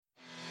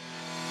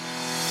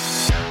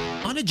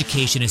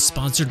Education is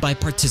sponsored by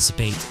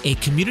Participate, a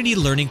community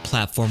learning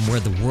platform where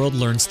the world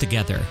learns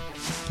together.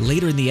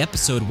 Later in the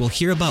episode, we'll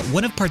hear about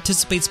one of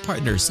Participate's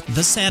partners,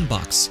 The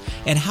Sandbox,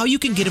 and how you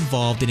can get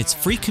involved in its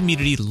free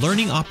community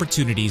learning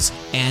opportunities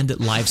and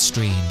live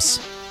streams.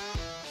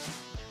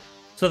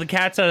 So the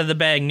cat's out of the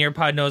bag.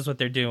 Nearpod knows what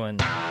they're doing.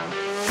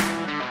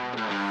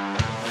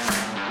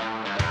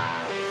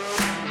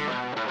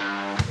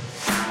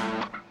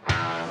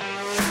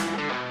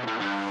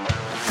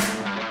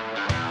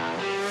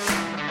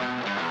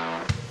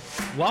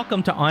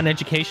 Welcome to On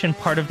Education,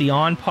 part of the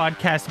On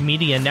Podcast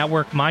Media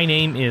Network. My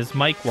name is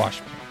Mike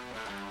Washburn.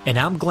 And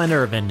I'm Glenn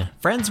Irvin.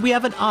 Friends, we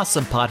have an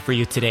awesome pod for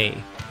you today.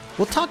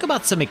 We'll talk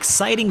about some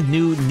exciting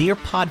new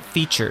Nearpod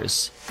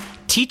features,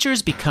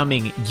 teachers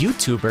becoming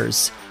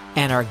YouTubers,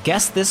 and our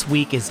guest this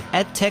week is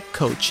EdTech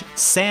coach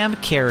Sam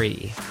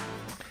Carey.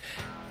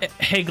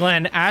 Hey,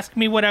 Glenn, ask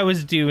me what I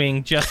was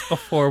doing just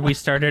before we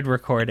started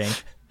recording.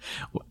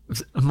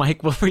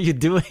 Mike, what were you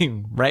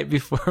doing right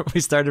before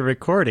we started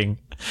recording?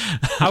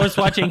 I was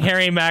watching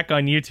Harry Mack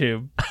on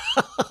YouTube.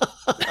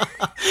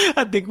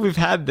 I think we've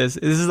had this.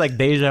 This is like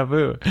deja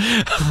vu.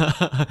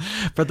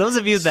 For those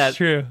of you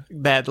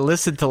that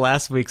listened to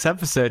last week's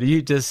episode,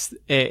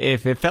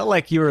 if it felt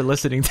like you were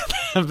listening to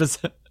the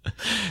episode,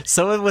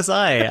 so was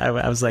I.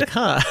 I was like,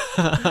 huh.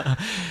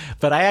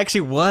 But I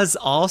actually was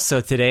also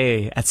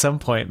today at some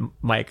point,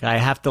 Mike. I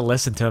have to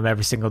listen to him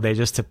every single day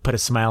just to put a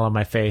smile on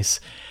my face.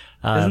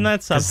 Isn't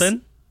that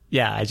something?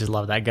 Yeah, I just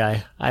love that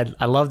guy.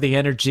 I love the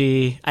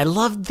energy. I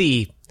love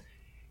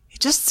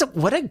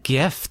what a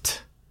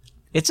gift.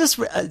 It's just,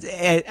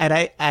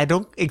 and I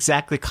don't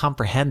exactly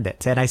comprehend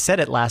it. And I said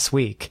it last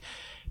week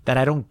that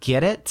I don't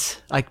get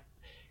it. Like,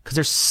 cause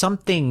there's some,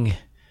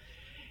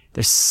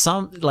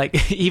 like,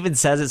 he even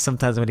says it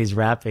sometimes when he's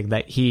rapping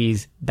that he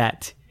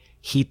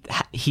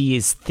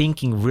is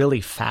thinking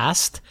really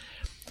fast,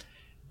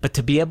 but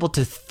to be able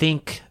to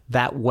think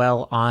that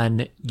well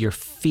on your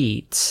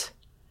feet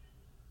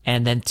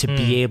and then to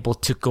be able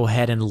to go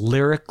ahead and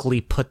lyrically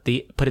put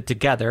it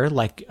together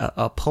like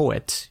a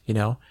poet, you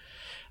know,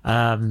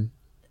 and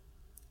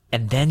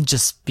then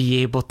just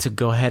be able to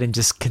go ahead and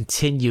just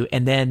continue.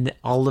 And then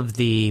all of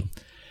the,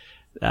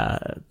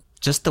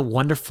 just the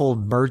wonderful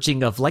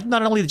merging of like,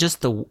 not only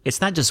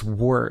it's not just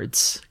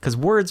words, because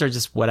words are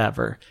just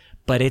whatever,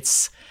 but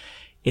it's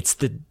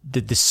the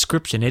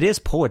description. It is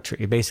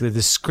poetry, basically the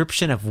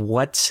description of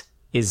what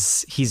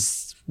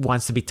he's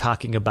wants to be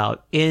talking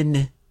about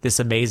in this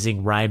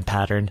amazing rhyme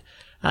pattern.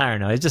 I don't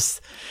know.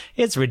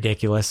 It's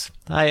ridiculous.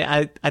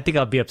 I think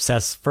I'll be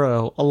obsessed for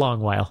a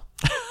long while.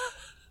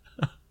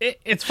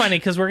 It's funny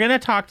because we're going to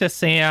talk to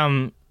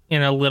Sam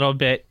in a little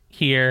bit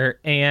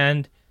here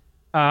and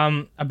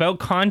about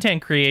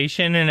content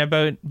creation and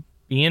about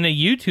being a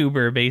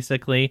YouTuber,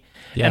 basically.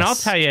 Yes. And I'll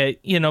tell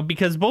you,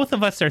 because both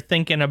of us are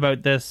thinking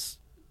about this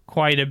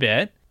quite a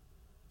bit.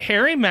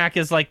 Harry Mack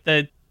is like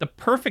the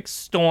perfect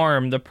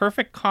storm, the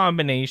perfect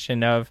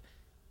combination of,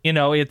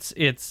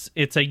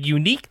 it's a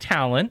unique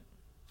talent.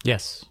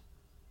 Yes.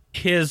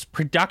 His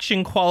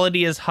production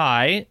quality is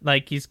high.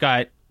 Like he's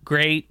got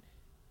great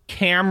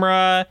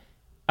camera,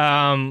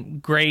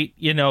 great,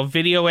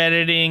 video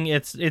editing.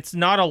 It's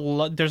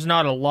not there's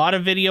not a lot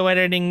of video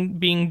editing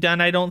being done,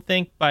 I don't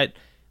think, but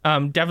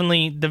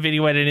definitely the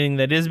video editing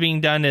that is being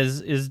done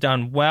is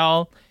done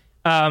well.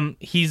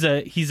 He's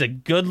a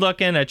good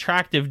looking,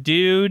 attractive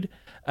dude.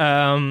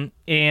 And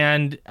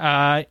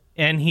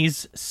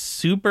he's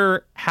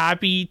super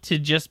happy to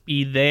just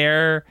be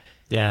there.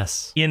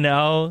 Yes.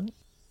 Doing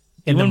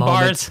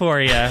bars for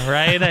you,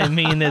 right? I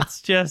mean,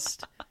 it's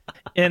just,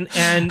 and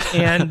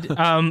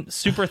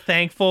super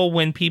thankful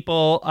when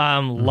people,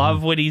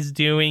 love what he's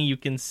doing. You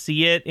can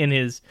see it in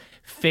his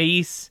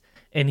face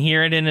and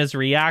hear it in his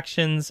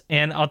reactions.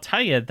 And I'll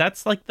tell you,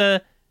 that's like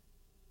the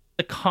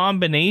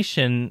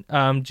combination,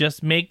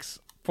 just makes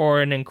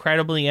for an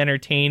incredibly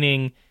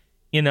entertaining,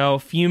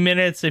 few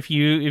minutes. If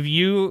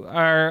you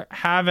are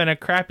having a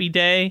crappy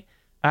day,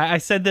 I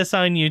said this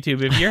on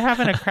YouTube. If you're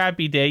having a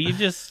crappy day,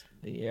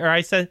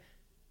 I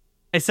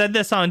said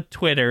this on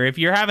Twitter. If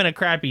you're having a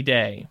crappy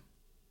day,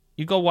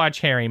 you go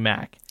watch Harry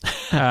Mack,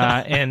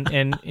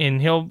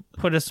 and he'll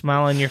put a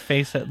smile on your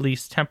face at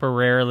least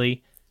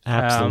temporarily.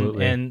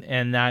 Absolutely.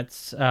 And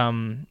that's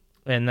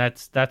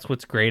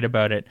what's great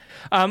about it.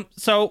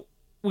 So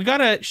we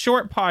got a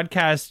short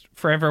podcast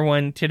for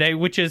everyone today,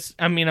 which is,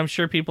 I'm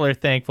sure people are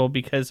thankful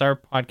because our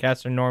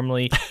podcasts are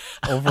normally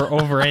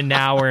over an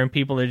hour and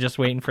people are just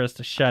waiting for us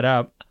to shut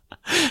up.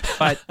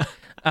 But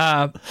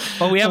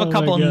we have a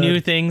couple new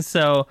things.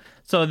 So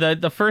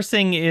the first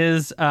thing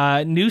is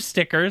new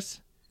stickers.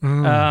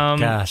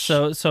 Gosh.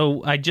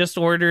 So I just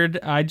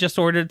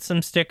ordered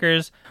some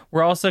stickers.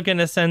 We're also going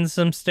to send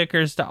some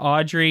stickers to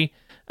Audrey.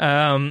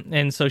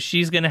 And so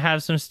she's going to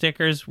have some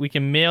stickers. We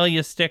can mail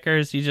you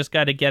stickers. You just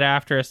got to get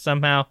after us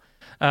somehow.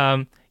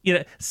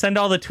 Send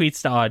all the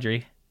tweets to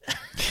Audrey.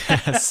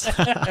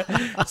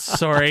 Yes.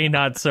 Sorry,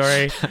 not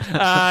sorry.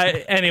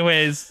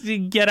 Anyways,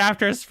 get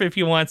after us if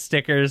you want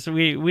stickers.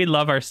 We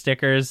love our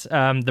stickers.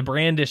 The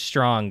brand is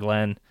strong,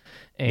 Glenn.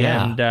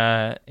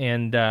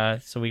 And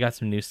so we got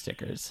some new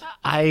stickers.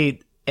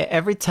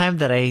 Every time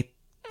that I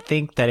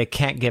think that it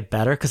can't get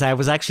better, because I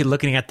was actually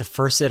looking at the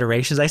first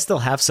iterations, I still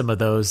have some of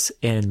those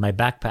in my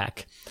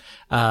backpack.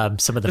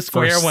 Some of the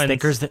first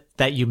stickers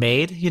that you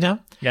made, Yeah,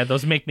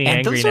 those make me and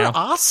angry those now. are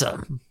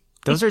awesome.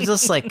 Those are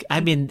just like,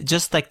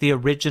 just like the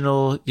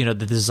original, the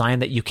design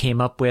that you came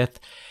up with.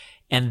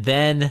 And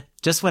then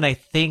just when I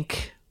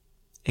think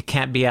it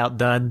can't be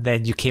outdone,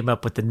 then you came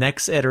up with the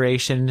next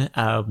iteration.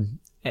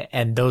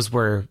 And those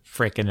were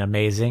freaking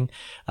amazing.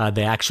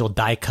 The actual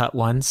die cut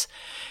ones.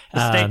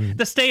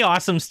 The Stay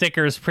Awesome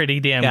sticker is pretty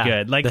damn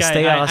good. Like, the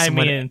Stay Awesome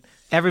I mean,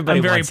 everybody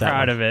I'm very wants that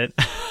proud one. of it.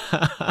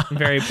 I'm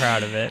very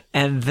proud of it.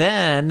 And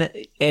then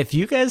if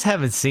you guys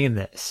haven't seen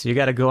this, you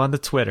got to go on the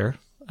Twitter,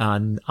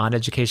 on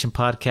Education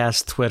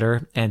Podcast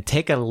Twitter, and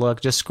take a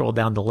look. Just scroll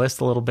down the list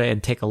a little bit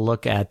and take a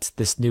look at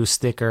this new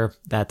sticker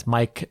that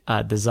Mike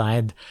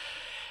designed.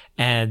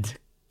 And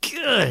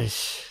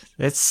gosh,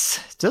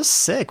 it's just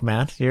sick,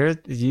 man.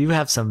 You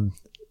have some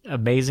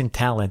amazing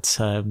talents.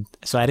 So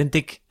I didn't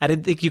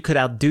think you could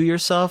outdo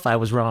yourself. I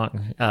was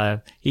wrong.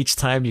 Each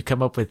time you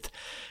come up with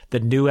the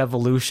new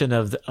evolution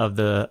of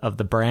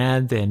the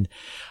brand, and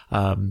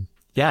I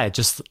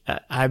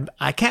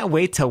can't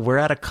wait till we're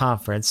at a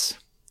conference.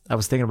 I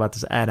was thinking about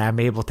this, and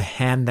I'm able to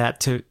hand that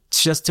to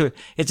it's just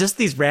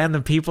these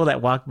random people that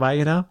walk by,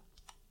 Yeah.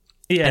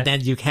 And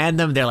then you hand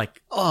them, they're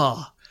like,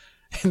 oh,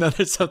 they're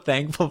so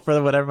thankful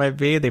for whatever it might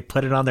be. They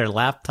put it on their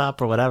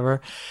laptop or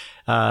whatever.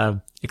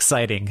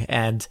 Exciting.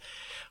 And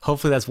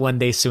hopefully that's one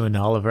day soon.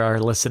 All of our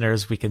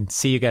listeners, we can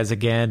see you guys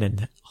again,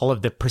 and all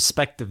of the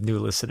prospective new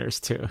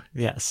listeners too.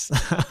 Yes.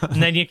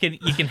 And then you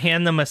can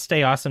hand them a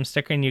Stay Awesome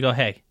sticker, and you go,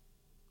 "Hey,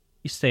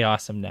 you stay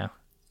awesome now."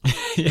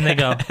 Yes. And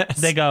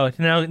they go,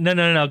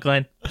 no,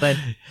 Glenn,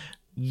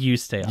 you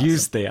stay awesome. You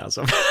stay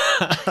awesome.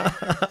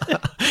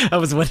 I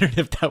was wondering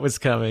if that was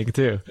coming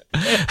too.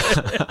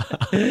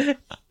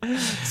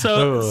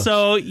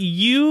 So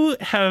you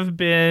have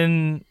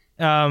been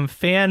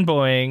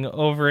fanboying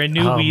over a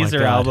new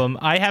Weezer album.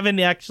 I haven't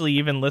actually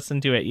even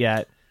listened to it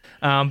yet,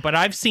 but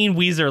I've seen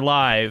Weezer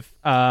live.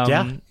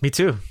 Yeah, me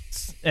too.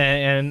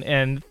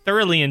 And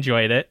thoroughly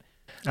enjoyed it.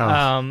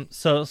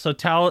 So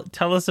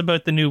tell us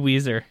about the new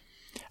Weezer.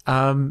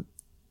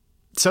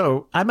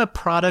 So I'm a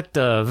product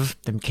of,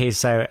 in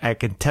case I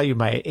can tell you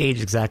my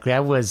age exactly,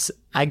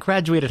 I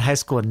graduated high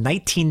school in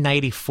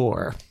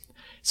 1994.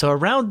 So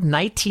around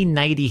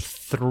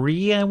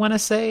 1993, I want to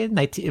say,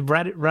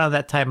 right around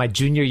that time, my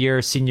junior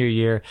year, senior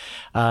year,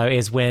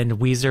 is when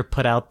Weezer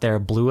put out their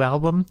Blue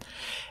album.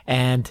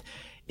 And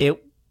a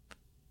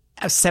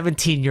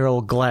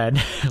 17-year-old Glenn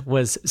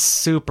was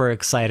super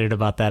excited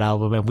about that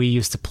album. And we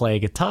used to play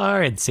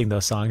guitar and sing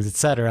those songs,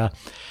 etc.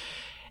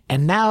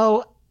 And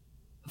now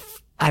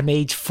I'm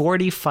age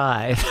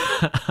 45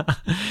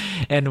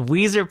 and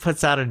Weezer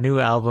puts out a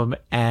new album,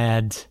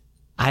 and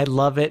I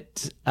love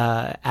it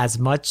as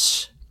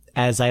much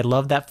as I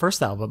love that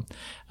first album.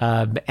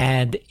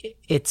 And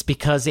it's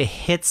because it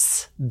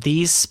hits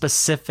these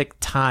specific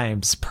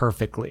times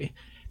perfectly.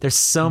 There's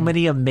so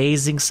many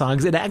amazing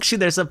songs. And actually,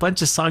 there's a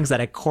bunch of songs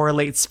that I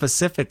correlate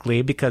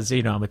specifically because,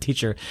 I'm a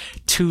teacher,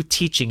 to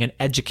teaching and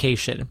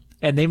education.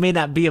 And they may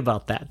not be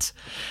about that.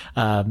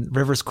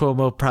 Rivers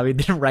Cuomo probably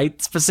didn't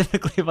write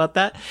specifically about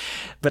that,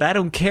 but I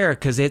don't care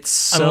because it's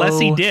so...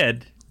 Unless he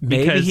did.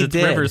 Maybe because he it's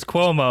did. Rivers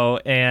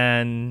Cuomo,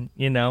 and,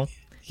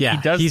 yeah,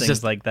 he does things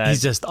just, like that.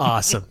 He's just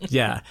awesome.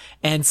 Yeah.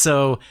 And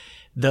so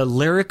the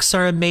lyrics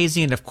are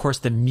amazing. And of course,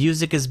 the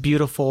music is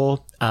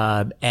beautiful.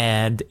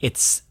 And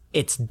it's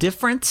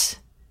different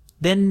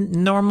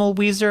than normal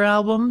Weezer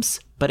albums,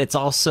 but it's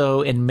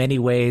also in many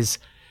ways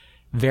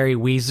very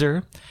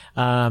Weezer.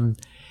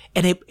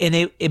 And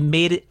it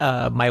made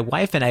my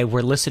wife and I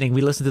were listening.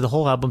 We listened to the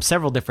whole album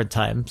several different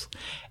times,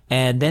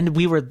 and then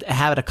we were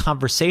having a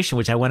conversation,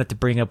 which I wanted to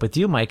bring up with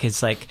you, Mike.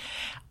 It's like,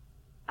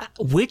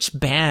 which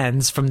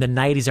bands from the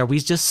 90s are we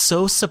just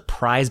so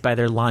surprised by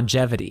their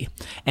longevity?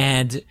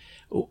 And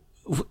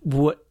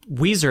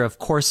Weezer, of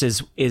course,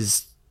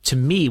 is to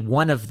me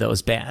one of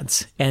those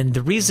bands. And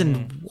the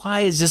reason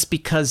why is just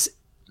because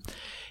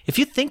if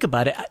you think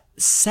about it,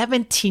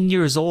 17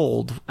 years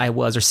old I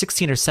was, or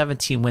 16 or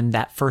 17 when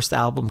that first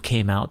album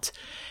came out.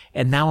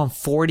 And now I'm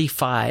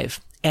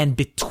 45. And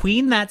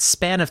between that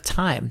span of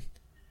time,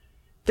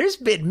 there's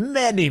been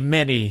many,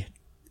 many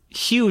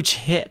huge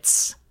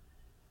hits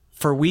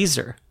for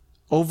Weezer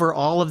over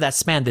all of that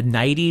span, the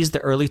 90s, the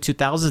early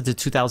 2000s, the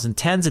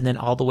 2010s, and then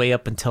all the way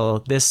up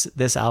until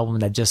this album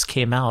that just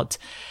came out.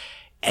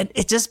 And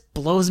it just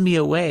blows me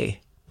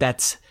away.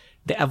 That's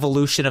the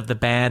evolution of the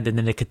band, and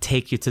then it could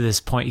take you to this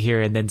point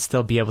here and then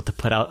still be able to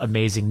put out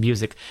amazing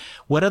music.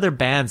 What other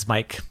bands,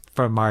 Mike,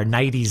 from our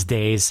 90s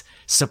days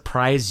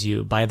surprise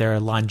you by their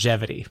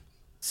longevity?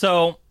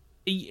 So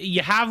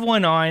you have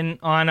one on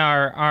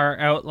our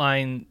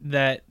outline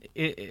that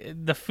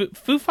the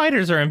Foo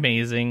Fighters are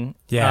amazing.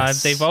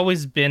 Yes. They've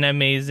always been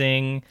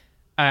amazing.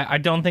 I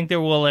don't think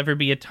there will ever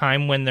be a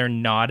time when they're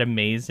not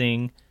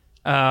amazing.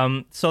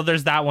 So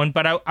there's that one,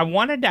 but I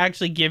wanted to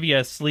actually give you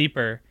a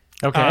sleeper.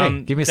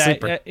 Okay, give me a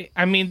sleeper.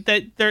 I mean,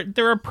 that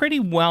they're a pretty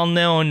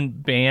well-known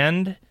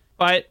band,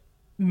 but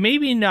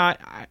maybe not.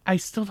 I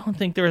still don't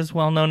think they're as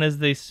well-known as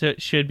they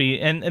should be,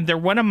 and they're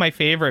one of my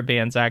favorite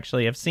bands,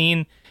 actually. I've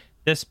seen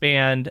this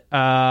band,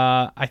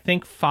 I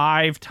think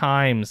 5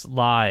 times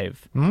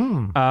live.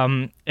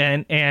 And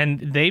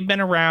they've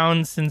been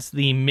around since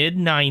the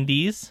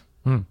mid-90s,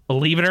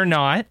 believe it or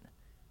not.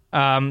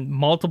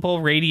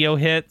 Multiple radio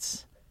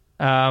hits.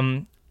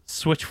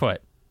 Switchfoot.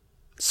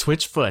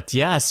 Switchfoot,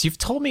 yes, you've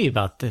told me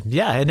about them.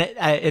 Yeah,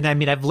 and I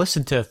mean, I've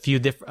listened to a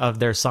few of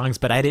their songs,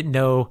 but I didn't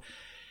know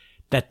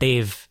that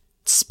they've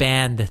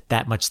spanned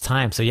that much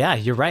time. So yeah,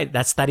 you're right.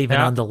 That's not even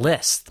on the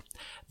list.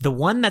 The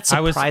one that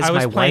surprised my wife. I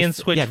was playing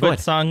Switchfoot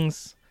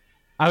songs.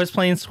 I was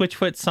playing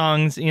Switchfoot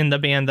songs in the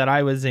band that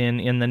I was in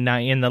the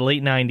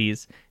late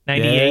 90s,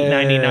 98,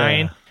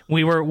 99.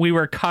 We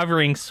were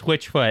covering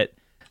Switchfoot.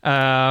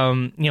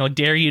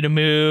 Dare You to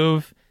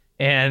Move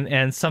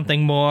and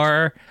Something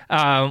More.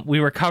 We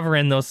were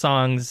covering those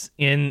songs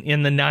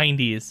in the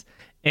 90s,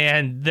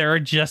 and they're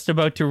just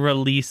about to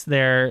release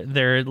their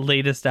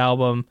latest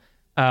album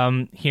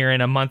here in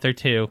a month or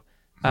two.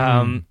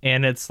 And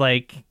it's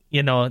like,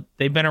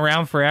 they've been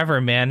around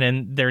forever, man,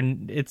 and they're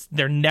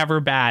never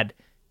bad.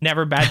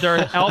 Never bad. There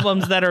are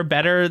albums that are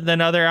better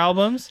than other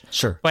albums.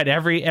 Sure. But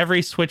every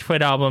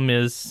Switchfoot album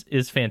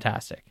is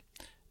fantastic.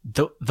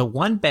 The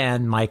one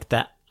band, Mike,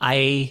 that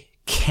I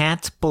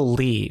can't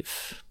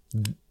believe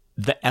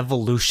the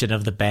evolution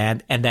of the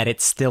band and that it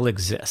still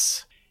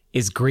exists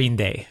is Green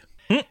Day.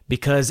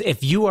 Because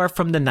if you are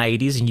from the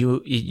 90s and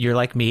you're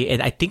like me, and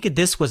I think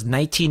this was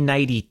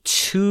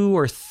 1992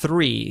 or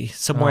 3,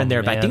 somewhere in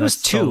there, but I think it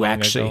was 2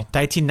 actually.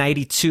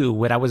 1992,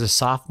 when I was a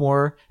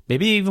sophomore,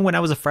 maybe even when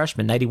I was a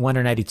freshman, 91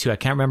 or 92, I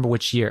can't remember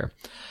which year.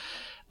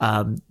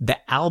 The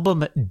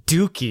album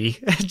Dookie,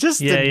 just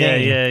the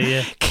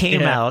name,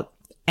 came out,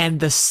 and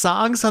the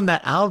songs on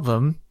that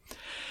album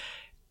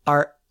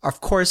are,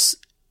 of course,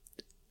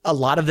 a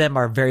lot of them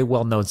are very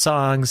well-known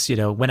songs,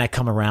 When I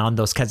Come Around,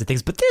 those kinds of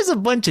things. But there's a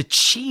bunch of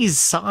cheese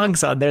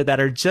songs on there that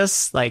are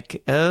just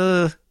like,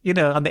 on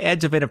the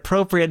edge of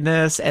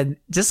inappropriateness, and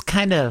just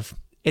kind of,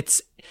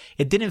 it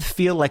didn't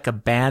feel like a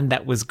band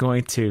that was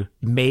going to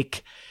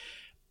make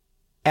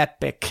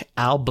epic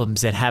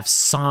albums and have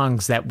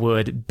songs that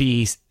would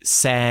be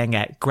sang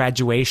at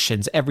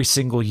graduations every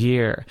single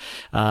year.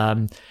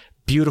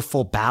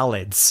 Beautiful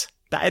ballads.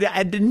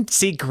 I didn't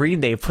see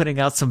Green Day putting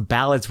out some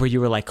ballads where you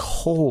were like,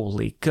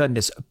 holy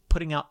goodness,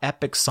 putting out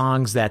epic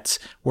songs that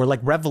were like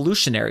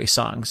revolutionary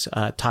songs,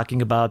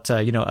 talking about,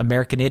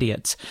 American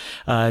Idiots,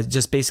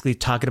 just basically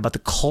talking about the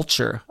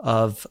culture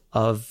of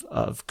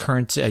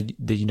current,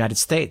 the United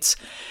States.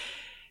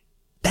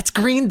 That's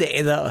Green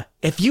Day, though.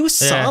 If you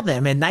saw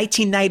them in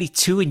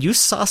 1992 and you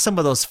saw some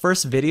of those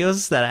first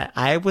videos that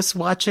I was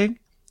watching,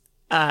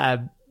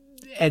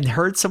 and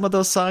heard some of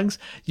those songs,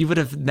 you would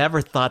have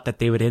never thought that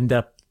they would end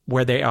up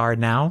where they are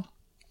now.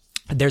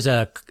 There's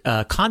a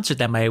concert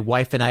that my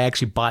wife and I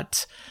actually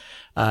bought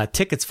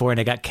tickets for, and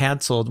it got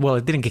canceled. Well,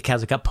 it didn't get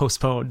canceled, it got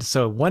postponed.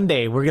 So one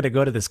day we're going to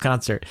go to this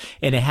concert,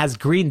 and it has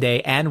Green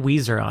Day and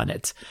Weezer on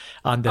it,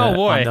 on the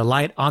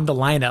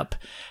lineup.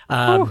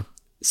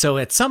 So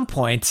at some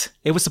point,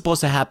 it was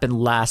supposed to happen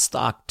last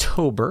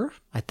October,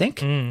 I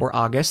think, or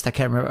August. I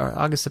can't remember.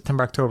 August,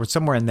 September, October,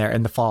 somewhere in there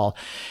in the fall.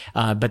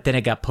 But then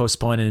it got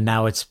postponed, and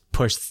now it's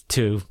pushed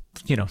to,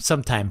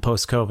 sometime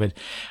post-COVID.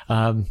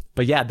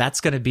 But yeah,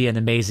 that's going to be an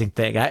amazing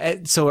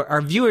thing. So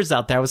our viewers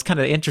out there, I was kind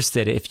of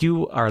interested. If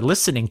you are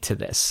listening to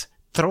this,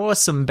 throw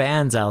us some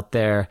bands out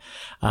there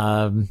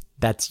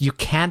that you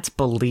can't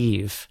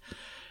believe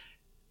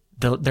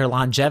their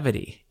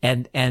longevity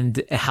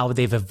and how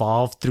they've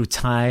evolved through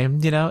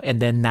time,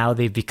 and then now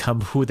they've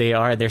become who they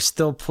are. They're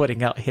still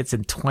putting out hits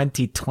in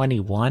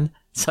 2021.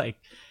 It's like,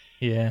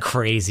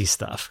 crazy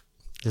stuff.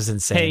 It's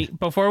insane. Hey,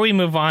 before we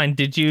move on,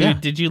 did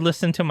you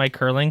listen to my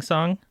curling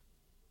song?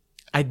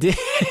 I did.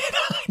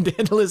 I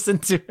did listen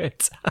to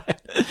it,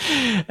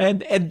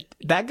 and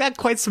that got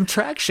quite some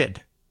traction.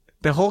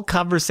 The whole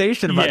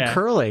conversation about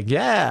curling.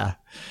 Yeah.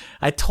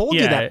 I told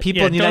you that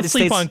people in the United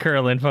States... Don't sleep on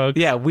curling, folks.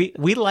 Yeah, we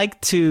like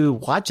to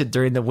watch it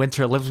during the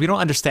Winter Olympics. We don't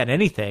understand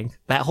anything.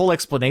 That whole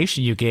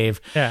explanation you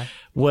gave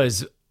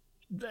was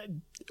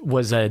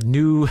a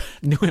new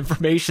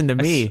information to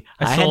me.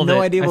 I had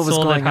no idea what was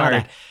going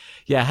on.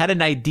 I had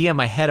an idea in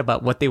my head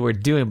about what they were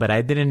doing, but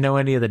I didn't know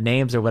any of the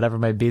names or whatever it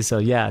might be. So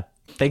yeah,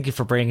 thank you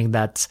for bringing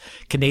that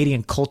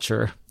Canadian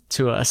culture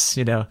to us.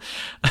 We're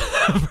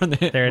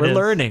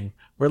learning.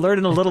 We're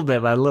learning a little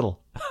bit by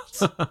little.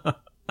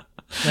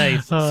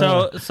 Nice.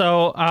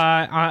 So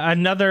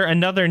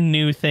another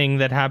new thing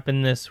that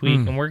happened this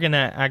week, and we're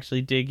gonna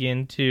actually dig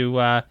into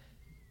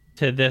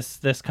to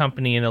this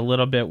company in a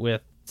little bit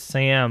with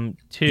Sam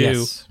too.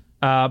 Yes.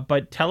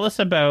 But tell us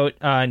about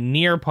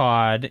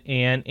Nearpod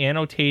and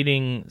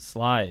annotating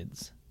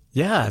slides.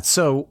 Yeah,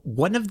 so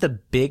one of the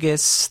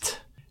biggest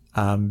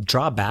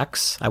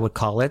drawbacks, I would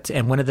call it,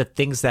 and one of the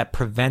things that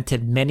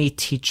prevented many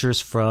teachers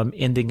from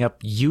ending up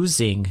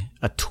using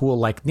a tool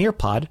like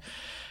Nearpod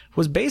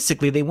was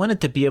basically they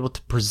wanted to be able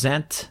to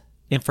present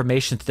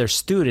information to their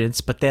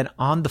students, but then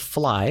on the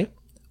fly,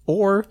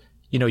 or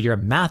you're a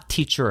math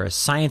teacher or a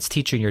science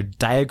teacher and you're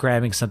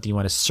diagramming something, you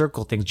want to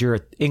circle things. You're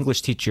an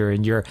English teacher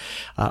and you're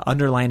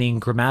underlining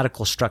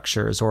grammatical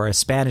structures, or a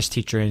Spanish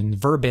teacher and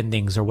verb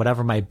endings or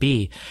whatever it might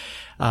be.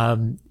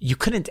 You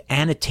couldn't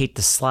annotate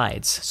the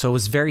slides. So it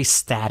was very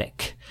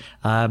static.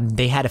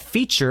 They had a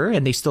feature,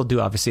 and they still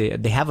do, obviously.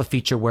 They have a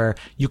feature where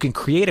you can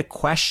create a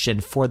question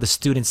for the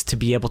students to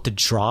be able to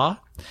draw,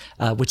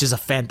 which is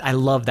I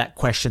love that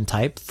question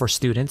type for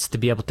students to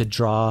be able to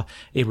draw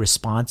a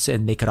response,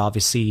 and they could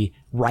obviously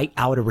write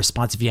out a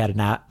response if you had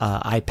an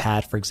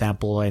iPad, for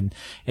example, and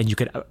you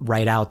could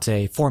write out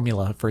a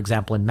formula, for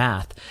example, in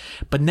math.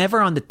 But never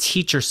on the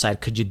teacher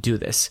side could you do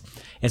this.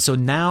 And so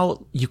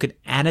now you can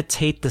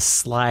annotate the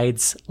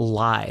slides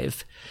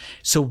live.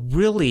 So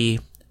really,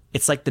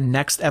 it's like the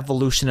next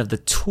evolution of the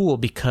tool,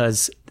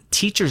 because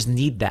teachers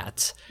need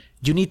that.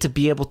 You need to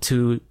be able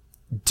to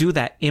do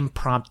that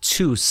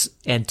impromptu,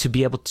 and to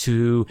be able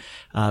to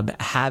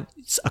have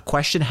a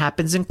question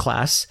happens in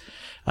class.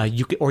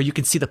 You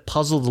can see the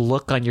puzzled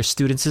look on your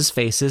students'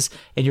 faces,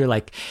 and you're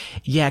like,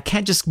 yeah, I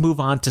can't just move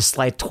on to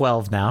slide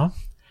 12 now.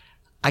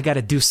 I got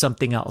to do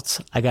something else.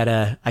 I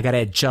gotta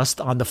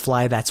adjust on the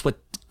fly. That's what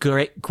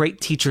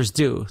great teachers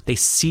do. They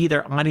see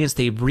their audience,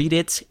 they read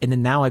it, and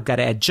then now I've got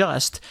to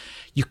adjust.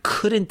 You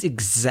couldn't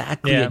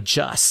exactly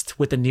adjust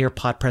with a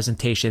Nearpod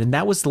presentation, and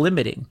that was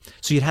limiting.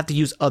 So you'd have to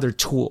use other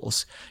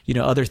tools,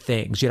 other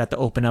things. You'd have to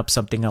open up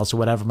something else or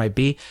whatever it might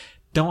be.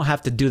 Don't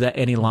have to do that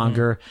any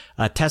longer.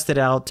 Test it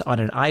out on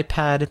an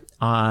iPad,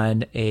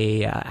 on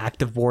a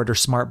active board or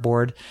smart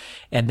board,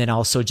 and then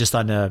also just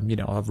on a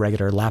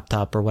regular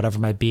laptop or whatever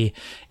it might be.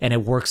 And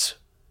it works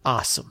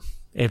awesome.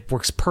 It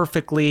works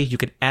perfectly. You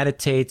can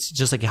annotate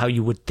just like how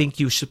you would think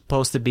you're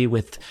supposed to be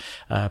with,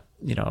 a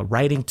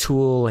writing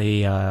tool,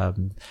 a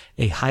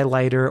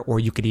highlighter, or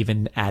you could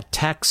even add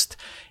text,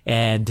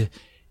 and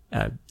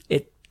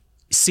it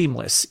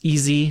seamless,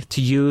 easy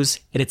to use,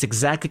 and it's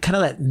exactly kind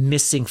of that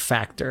missing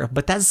factor.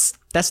 But that's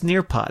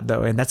Nearpod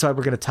though, and that's why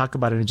we're going to talk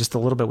about it in just a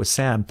little bit with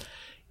Sam.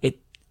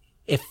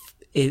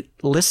 It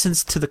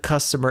listens to the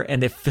customer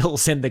and it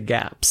fills in the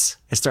gaps.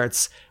 It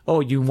starts, oh,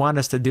 you want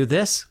us to do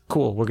this?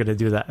 Cool, we're going to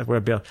do that. We're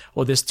going to be like,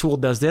 oh, this tool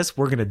does this,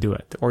 we're going to do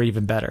it, or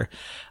even better.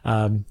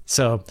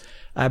 So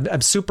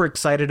I'm super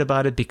excited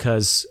about it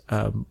because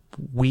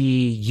we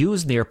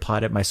use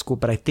Nearpod at my school,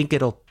 but I think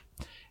it'll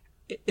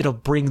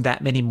bring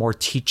that many more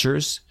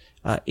teachers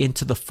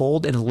into the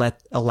fold and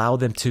allow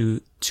them to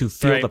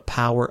feel the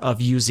power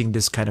of using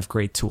this kind of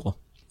great tool.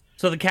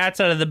 So the cat's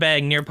out of the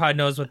bag. Nearpod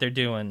knows what they're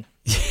doing.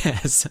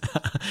 Yes.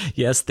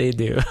 Yes, they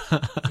do.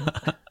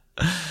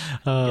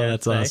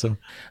 That's awesome.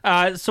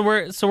 So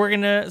we're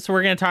gonna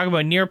talk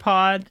about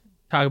Nearpod,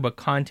 talk about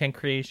content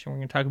creation. We're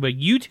gonna talk about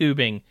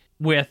YouTubing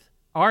with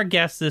our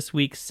guest this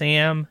week,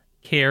 Sam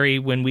Carey,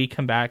 when we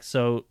come back.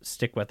 So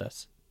stick with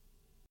us.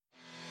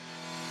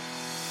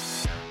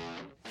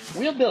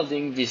 We are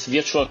building this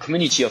virtual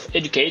community of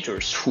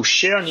educators who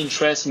share an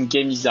interest in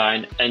game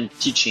design and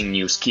teaching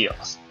new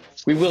skills.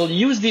 We will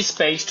use this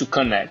space to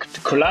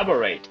connect,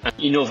 collaborate, and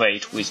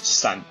innovate with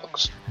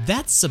Sandbox.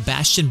 That's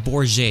Sebastian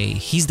Bourget.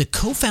 He's the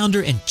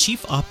co-founder and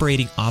chief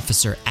operating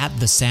officer at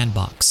The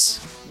Sandbox.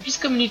 This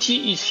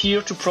community is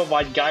here to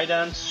provide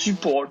guidance,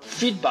 support,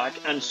 feedback,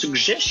 and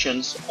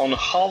suggestions on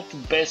how to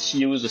best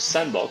use the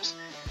Sandbox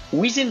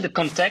within the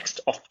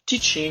context of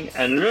teaching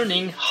and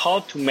learning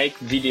how to make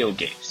video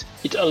games.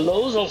 It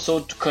allows also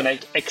to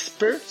connect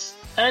experts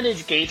and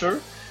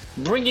educators,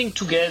 bringing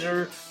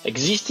together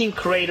existing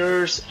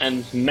creators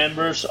and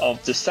members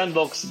of the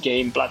Sandbox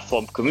game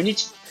platform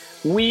community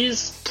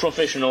with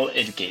professional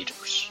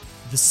educators.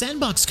 The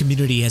Sandbox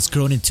community has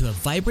grown into a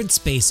vibrant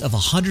space of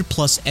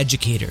 100+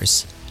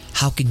 educators.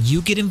 How can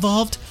you get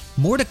involved?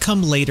 More to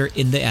come later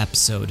in the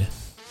episode.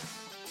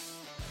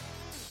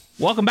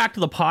 Welcome back to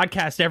the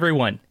podcast,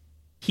 everyone.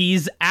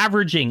 He's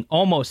averaging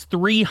almost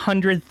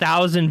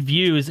 300,000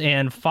 views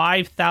and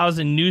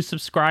 5,000 new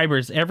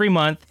subscribers every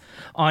month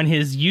on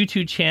his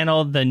YouTube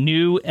channel, The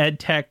New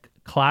EdTech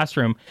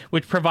Classroom,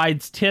 which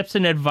provides tips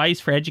and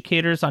advice for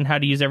educators on how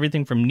to use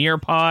everything from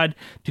Nearpod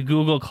to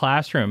Google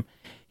Classroom.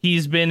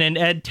 He's been an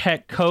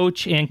EdTech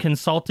coach and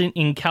consultant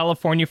in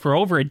California for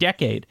over a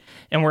decade,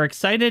 and we're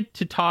excited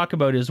to talk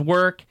about his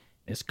work,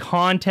 his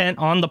content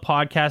on the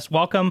podcast.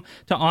 Welcome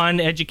to On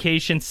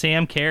Education,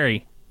 Sam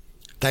Carey.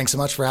 Thanks so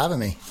much for having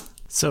me.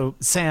 So,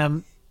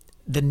 Sam,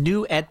 the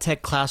New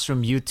EdTech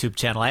Classroom YouTube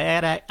channel, I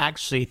had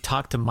actually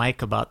talked to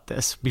Mike about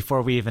this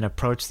before we even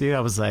approached you. I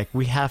was like,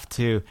 we got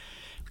to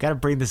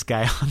bring this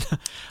guy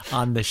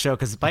on the show,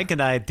 because Mike and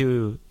I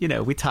do,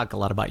 we talk a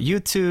lot about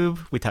YouTube.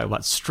 We talk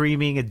about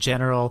streaming in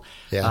general.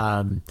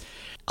 Yeah.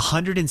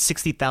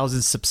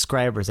 160,000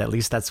 subscribers. At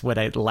least that's what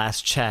I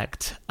last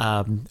checked.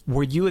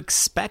 Were you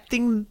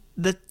expecting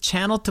the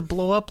channel to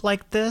blow up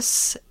like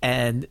this?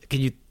 And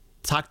can you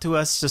talk to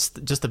us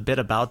just a bit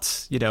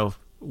about,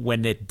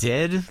 when it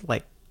did?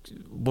 Like,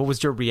 what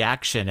was your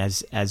reaction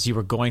as you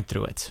were going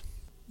through it?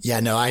 Yeah,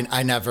 no,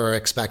 I never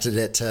expected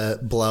it to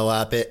blow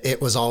up.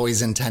 It was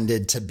always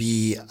intended to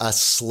be a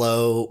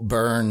slow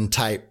burn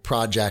type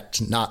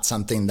project, not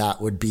something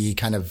that would be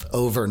kind of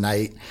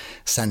overnight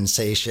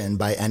sensation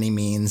by any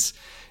means.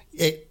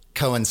 It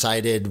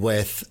coincided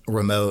with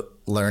remote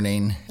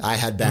learning. I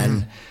had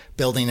been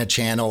building a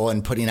channel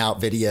and putting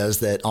out videos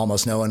that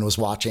almost no one was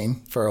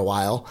watching for a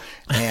while.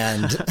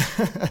 And,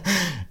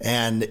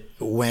 and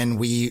when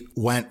we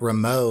went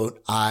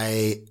remote,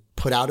 I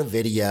put out a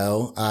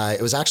video.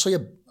 It was actually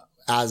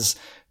as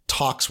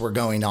talks were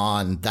going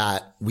on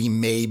that we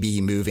may be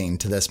moving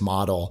to this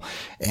model.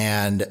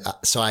 And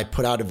so I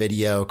put out a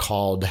video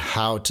called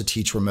How to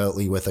Teach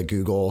Remotely with a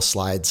Google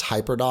Slides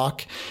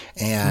Hyperdoc.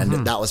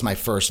 And that was my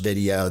first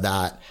video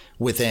that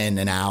within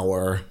an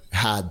hour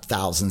had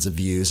thousands of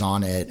views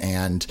on it,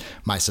 and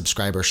my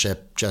subscribership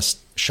just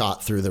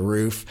shot through the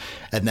roof.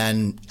 And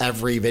then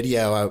every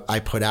video I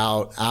put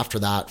out after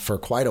that for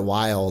quite a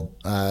while,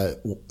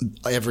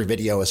 every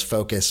video was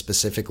focused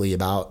specifically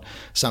about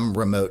some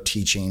remote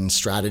teaching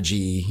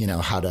strategy,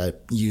 how to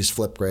use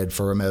Flipgrid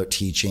for remote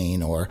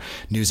teaching, or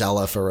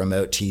Newsela for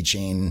remote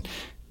teaching,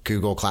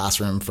 Google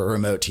Classroom for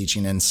remote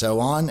teaching, and so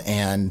on.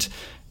 And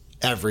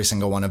every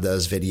single one of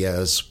those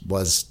videos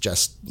was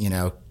just,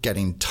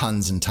 getting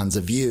tons and tons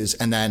of views.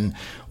 And then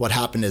what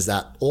happened is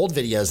that old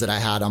videos that I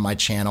had on my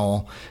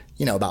channel,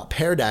 about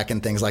Pear Deck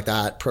and things like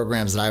that,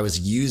 programs that I was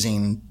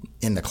using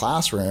in the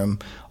classroom,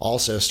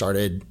 also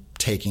started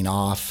taking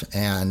off.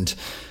 And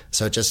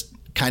so it just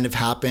kind of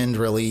happened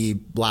really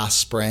last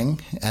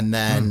spring. And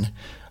then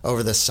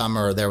over the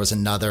summer, there was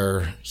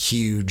another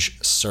huge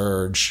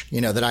surge,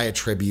 that I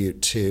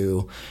attribute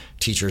to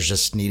teachers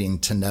just needing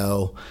to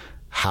know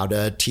how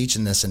to teach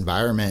in this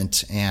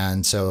environment.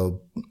 And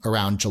so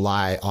around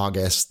July,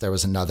 August, there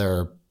was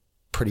another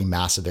pretty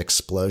massive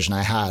explosion.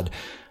 I had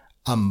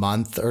a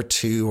month or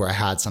two where I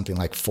had something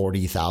like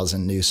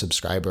 40,000 new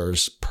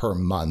subscribers per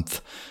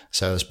month.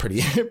 So it was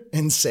pretty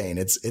insane.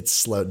 It's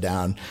slowed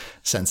down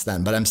since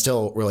then, but I'm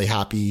still really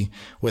happy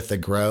with the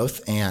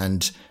growth.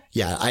 And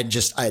yeah,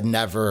 I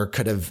never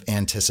could have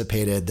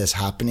anticipated this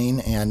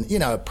happening. And,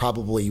 it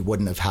probably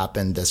wouldn't have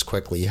happened this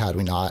quickly had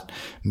we not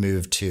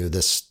moved to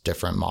this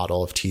different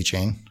model of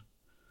teaching.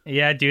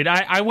 Yeah, dude,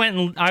 I went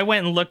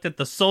and looked at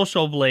the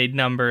Social Blade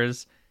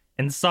numbers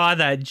and saw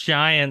that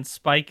giant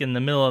spike in the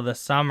middle of the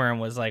summer and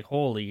was like,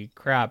 holy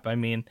crap. I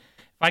mean,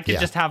 if I could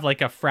just have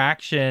like a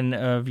fraction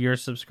of your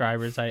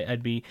subscribers,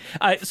 I'd be.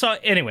 So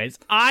anyways,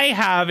 I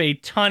have a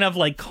ton of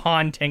like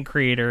content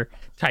creator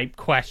type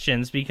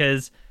questions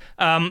because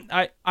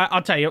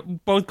I'll tell you,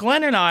 both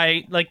Glenn and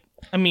I,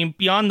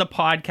 beyond the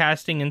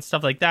podcasting and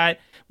stuff like that,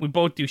 we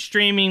both do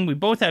streaming. We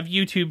both have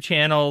YouTube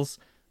channels.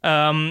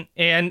 And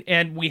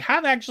we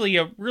have actually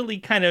a really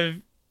kind of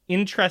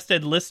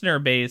interested listener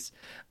base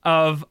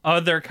of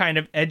other kind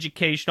of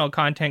educational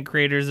content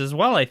creators as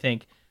well, I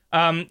think.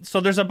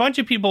 So there's a bunch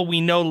of people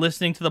we know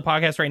listening to the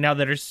podcast right now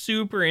that are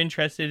super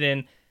interested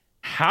in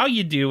how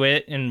you do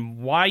it and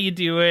why you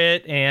do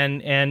it,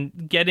 and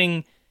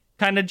getting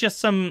kind of just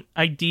some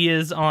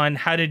ideas on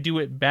how to do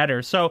it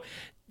better. So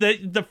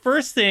the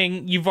first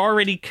thing you've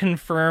already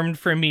confirmed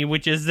for me,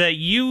 which is that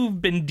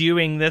you've been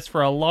doing this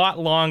for a lot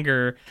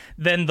longer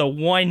than the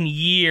 1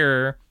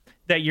 year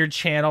that your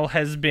channel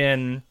has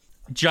been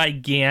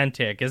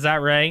gigantic. Is that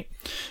right?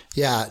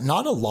 Yeah,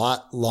 not a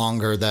lot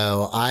longer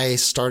though. I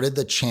started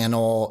the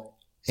channel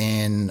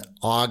in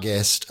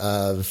August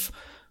of,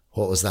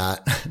 what was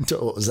that?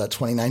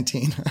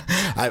 2019?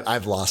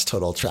 I've lost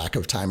total track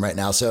of time right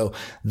now. So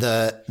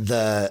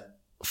the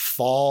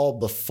fall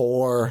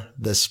before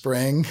the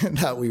spring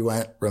that we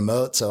went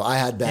remote. So I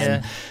had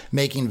been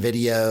making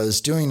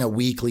videos, doing a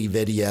weekly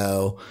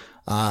video,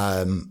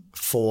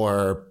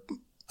 for,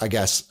 I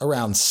guess,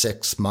 around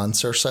 6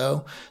 months or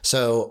so.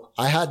 So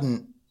I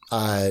hadn't,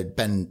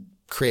 been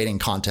creating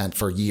content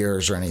for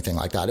years or anything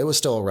like that. It was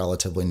still a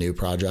relatively new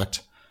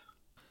project.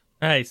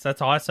 Nice.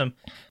 That's awesome.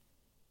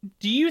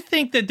 Do you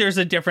think that there's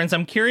a difference?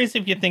 I'm curious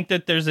if you think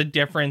that there's a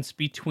difference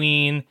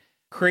between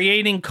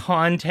creating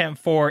content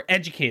for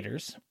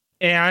educators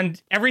and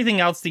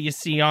everything else that you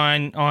see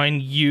on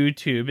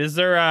YouTube. Is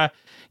there a,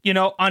 there's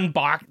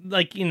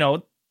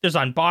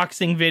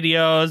unboxing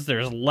videos,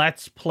 there's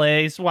Let's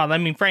Plays. Well, I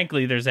mean,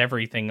 frankly, there's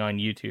everything on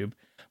YouTube.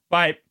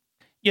 But,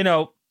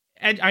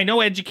 I know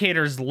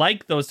educators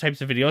like those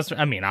types of videos.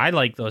 I mean, I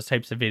like those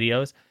types of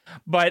videos.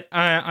 But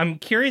I'm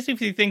curious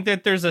if you think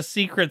that there's a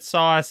secret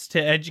sauce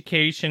to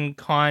education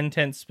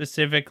content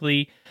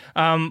specifically.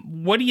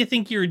 What do you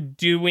think you're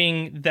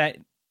doing that,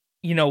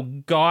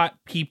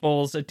 got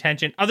people's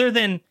attention? Other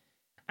than,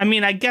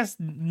 I guess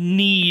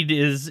need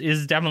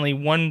is definitely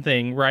one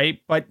thing, right?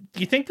 But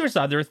do you think there's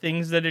other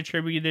things that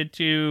attributed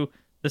to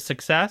the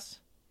success?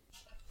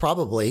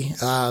 Probably.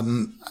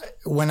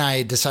 When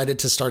I decided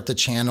to start the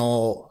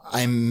channel,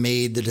 I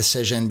made the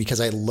decision because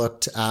I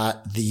looked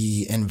at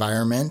the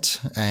environment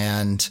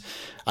and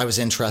I was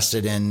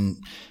interested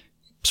in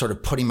sort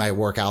of putting my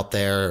work out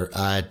there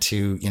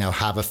to,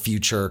 have a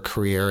future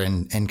career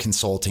in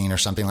consulting or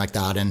something like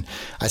that. And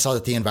I saw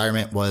that the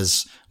environment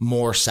was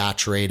more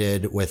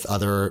saturated with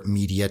other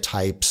media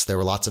types. There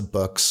were lots of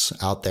books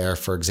out there,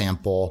 for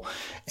example,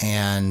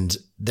 and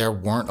there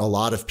weren't a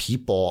lot of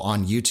people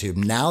on YouTube.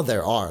 Now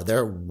there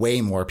are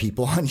way more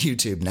people on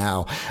YouTube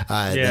now,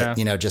 that,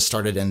 just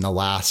started in the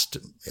last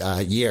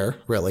year,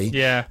 really.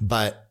 Yeah.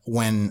 But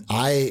when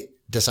I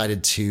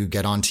decided to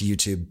get onto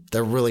YouTube,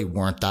 there really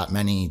weren't that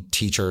many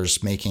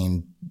teachers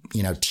making,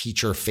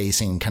 teacher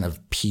facing kind of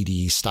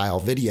PD style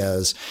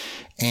videos.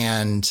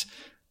 And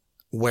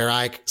where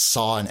I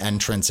saw an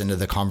entrance into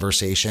the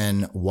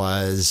conversation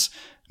was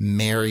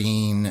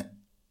marrying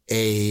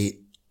a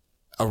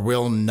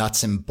real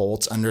nuts and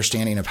bolts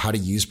understanding of how to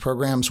use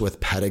programs with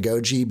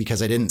pedagogy,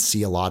 because I didn't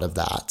see a lot of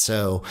that.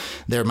 So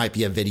there might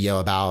be a video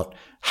about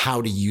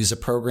how to use a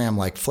program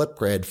like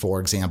Flipgrid,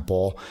 for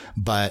example,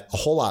 but a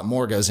whole lot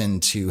more goes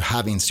into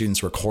having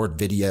students record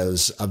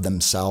videos of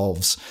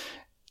themselves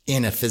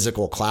in a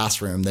physical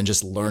classroom than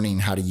just learning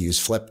how to use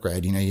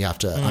Flipgrid. You have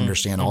to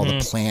understand all the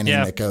planning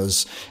that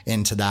goes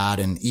into that,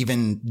 and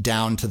even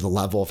down to the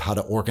level of how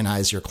to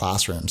organize your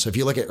classroom. So if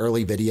you look at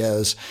early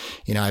videos,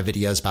 I have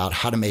videos about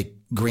how to make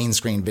green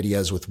screen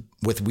videos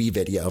with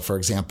WeVideo, for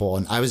example.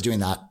 And I was doing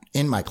that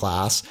in my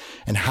class,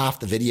 and half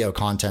the video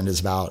content is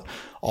about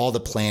all the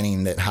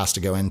planning that has to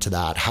go into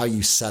that, how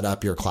you set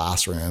up your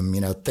classroom,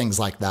 things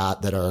like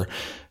that are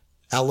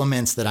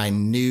elements that I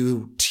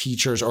knew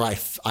teachers, or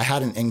I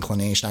had an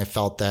inclination. I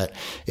felt that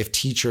if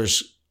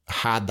teachers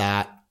had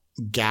that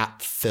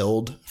gap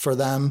filled for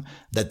them,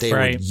 that they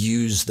would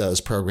use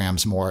those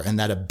programs more, and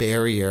that a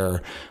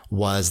barrier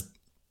was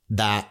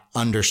that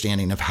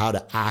understanding of how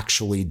to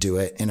actually do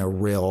it in a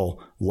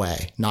real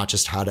way, not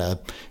just how to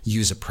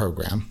use a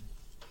program.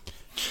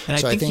 And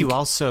I think you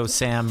also,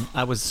 Sam,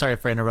 I was sorry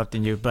for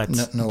interrupting you, but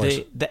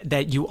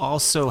that you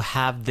also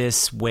have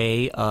this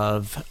way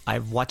of,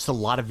 I've watched a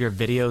lot of your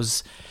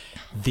videos.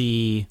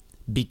 The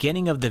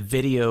beginning of the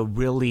video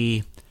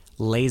really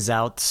lays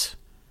out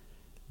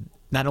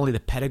not only the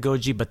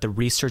pedagogy, but the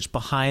research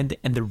behind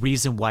and the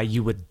reason why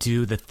you would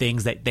do the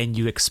things that then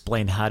you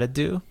explain how to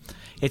do.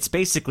 It's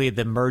basically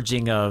the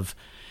merging of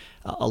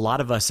a lot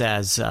of us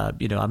as, I'm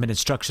an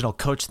instructional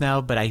coach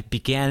now, but I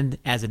began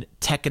as a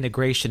tech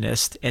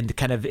integrationist, and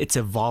kind of it's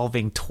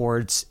evolving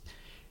towards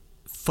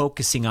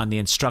focusing on the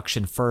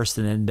instruction first,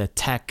 and then the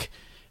tech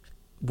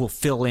will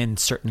fill in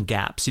certain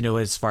gaps,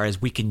 as far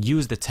as we can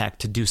use the tech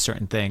to do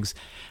certain things.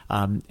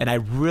 And I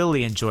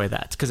really enjoy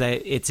that because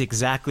it's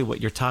exactly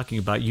what you're talking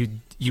about.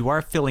 You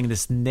are filling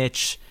this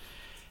niche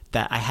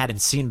that I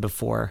hadn't seen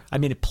before. I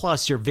mean,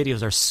 plus your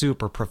videos are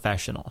super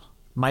professional.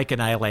 Mike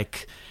and I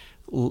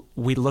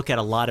we look at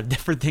a lot of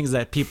different things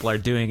that people are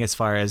doing as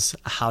far as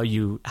how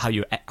you're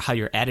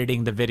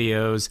editing the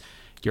videos,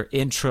 your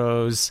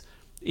intros,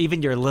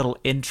 even your little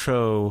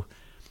intro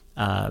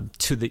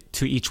to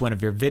each one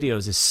of your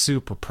videos is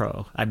super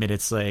pro. I mean,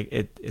 it's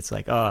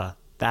like, oh,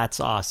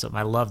 that's awesome.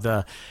 I love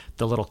the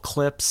little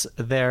clips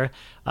there.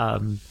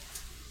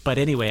 But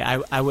anyway,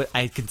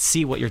 I can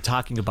see what you're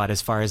talking about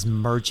as far as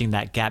merging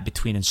that gap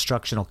between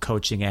instructional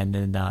coaching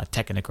and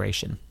tech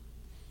integration.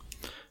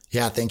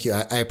 Yeah, thank you.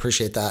 I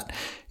appreciate that.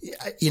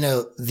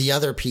 The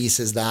other piece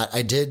is that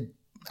I did,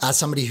 as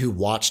somebody who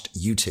watched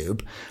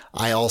YouTube,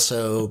 I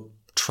also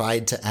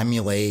tried to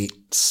emulate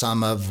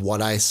some of what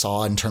I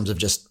saw in terms of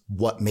just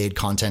what made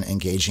content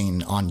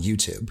engaging on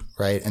YouTube,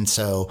 right? And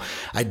so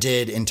I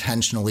did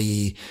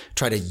intentionally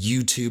try to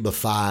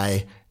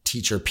YouTubeify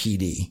teacher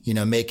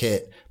PD, make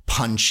it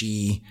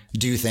punchy,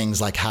 do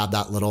things like have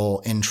that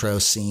little intro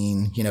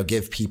scene,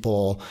 give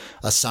people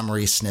a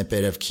summary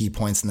snippet of key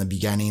points in the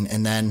beginning,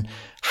 and then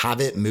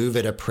have it move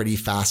at a pretty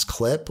fast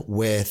clip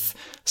with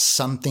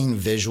something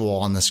visual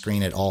on the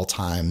screen at all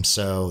times.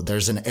 So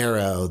there's an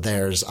arrow,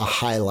 there's a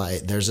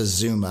highlight, there's a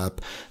zoom up,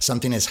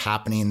 something is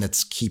happening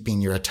that's keeping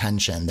your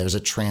attention. There's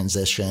a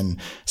transition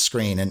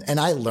screen. And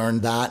I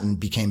learned that and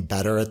became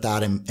better at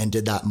that and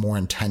did that more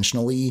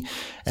intentionally.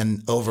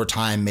 And over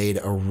time made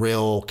a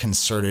real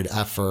concerted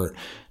effort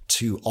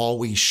to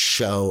always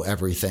show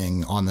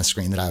everything on the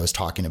screen that I was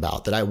talking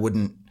about, that I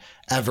wouldn't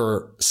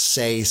ever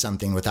say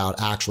something without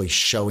actually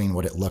showing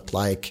what it looked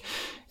like.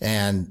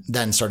 And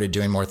then started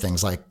doing more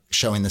things like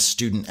showing the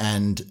student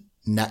end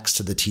next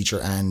to the teacher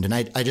end. And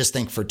I just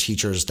think for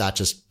teachers, that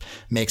just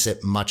makes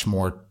it much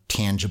more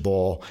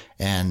tangible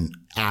and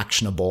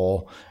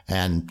actionable.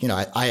 And,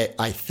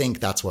 I think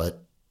that's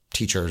what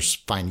teachers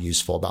find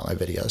useful about my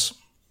videos.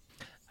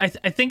 I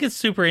think it's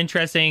super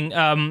interesting.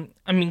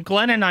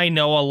 Glenn and I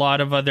know a lot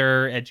of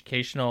other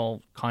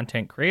educational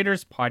content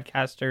creators,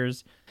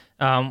 podcasters,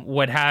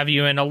 what have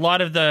you, and a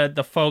lot of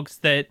the folks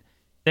that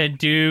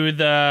do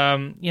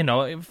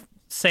the,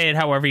 say it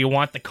however you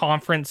want, the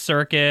conference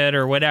circuit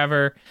or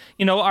whatever,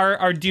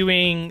 are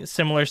doing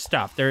similar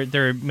stuff.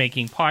 They're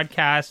making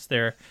podcasts,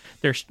 they're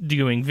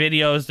doing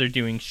videos, they're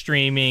doing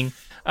streaming.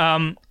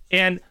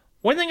 And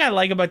one thing I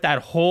like about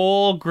that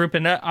whole group,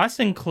 and us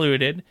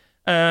included,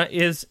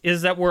 is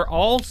that we're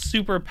all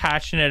super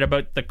passionate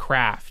about the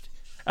craft.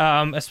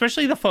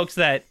 Especially the folks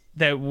that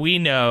we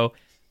know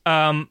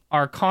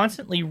are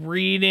constantly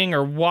reading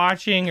or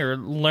watching or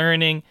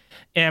learning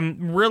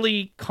and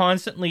really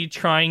constantly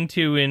trying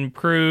to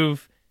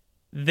improve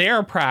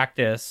their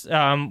practice,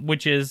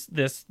 which is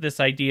this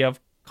idea of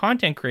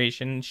content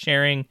creation and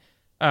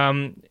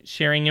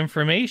sharing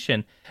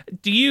information.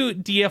 Do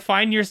you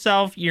find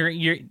yourself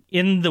you're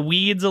in the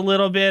weeds a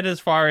little bit as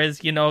far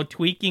as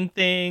tweaking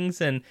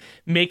things and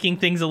making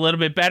things a little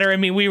bit better? I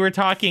mean, we were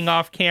talking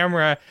off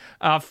camera,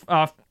 off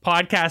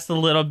podcast a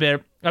little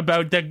bit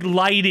about the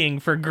lighting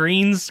for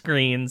green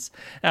screens,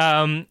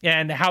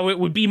 and how it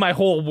would be my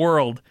whole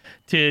world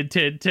to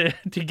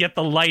get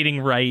the lighting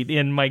right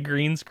in my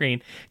green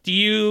screen. Do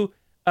you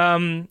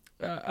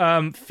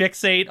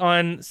fixate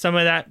on some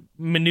of that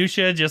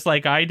minutia just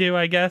like I do,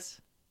 I guess?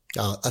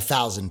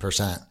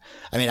 1,000%.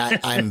 I mean,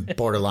 I'm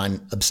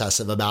borderline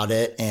obsessive about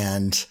it,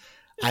 and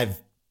I've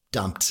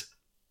dumped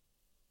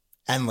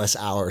endless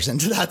hours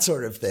into that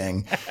sort of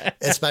thing,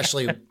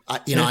 especially,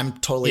 I'm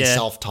totally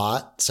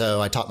self-taught.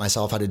 So I taught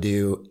myself how to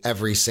do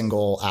every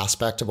single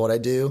aspect of what I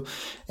do.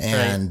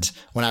 And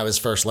when I was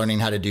first learning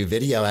how to do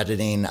video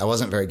editing, I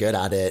wasn't very good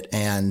at it.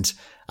 And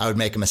I would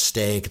make a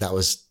mistake that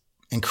was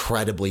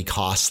incredibly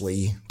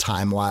costly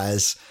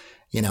time-wise.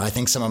 I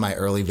think some of my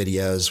early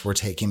videos were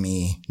taking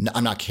me,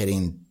 I'm not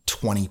kidding,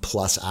 20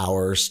 plus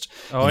hours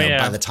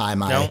by the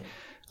time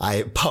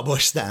I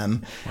published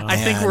them. Wow. I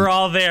think we're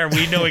all there.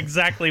 We know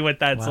exactly what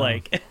that's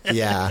like.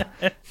 Yeah.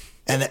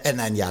 And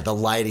then, the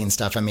lighting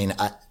stuff. I mean,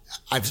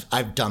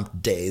 I've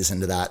dumped days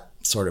into that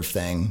sort of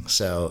thing.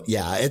 So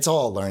yeah, it's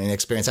all a learning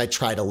experience. I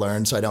try to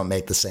learn so I don't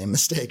make the same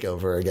mistake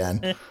over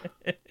again.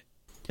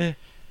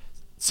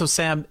 So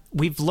Sam,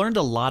 we've learned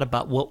a lot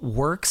about what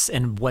works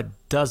and what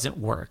doesn't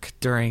work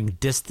during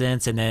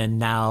distance, and then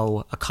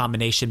now a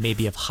combination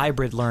maybe of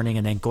hybrid learning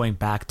and then going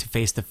back to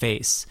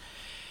face-to-face.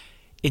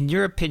 In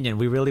your opinion,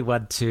 we really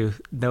want to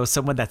know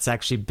someone that's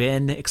actually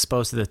been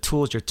exposed to the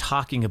tools. You're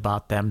talking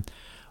about them.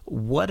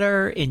 What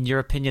are, in your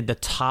opinion, the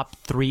top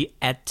 3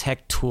 EdTech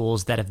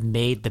tools that have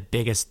made the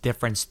biggest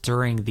difference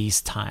during these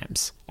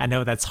times? I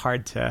know that's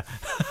hard to,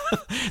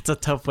 it's a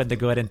tough one to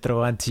go ahead and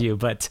throw onto you,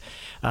 but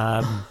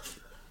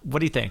what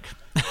do you think?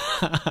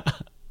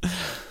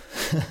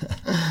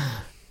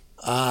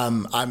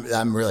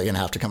 I'm really going to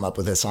have to come up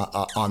with this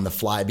on the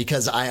fly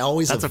because I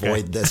always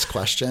avoid this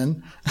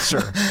question.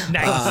 Sure.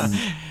 Nice.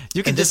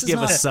 You can just give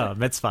us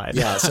some. It's fine.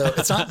 Yeah. So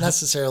it's not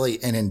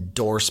necessarily an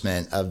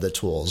endorsement of the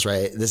tools,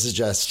 right? This is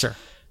just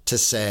to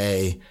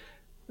say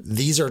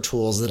these are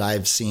tools that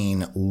I've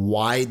seen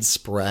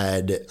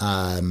widespread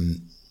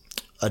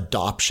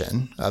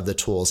adoption of the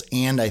tools,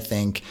 and I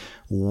think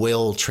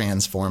will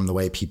transform the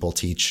way people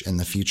teach in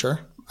the future.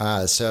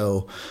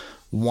 So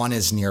one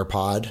is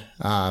Nearpod.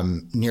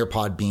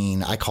 Nearpod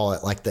being, I call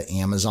it like the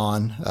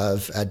Amazon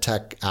of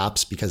EdTech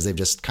apps because they've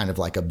just kind of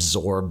like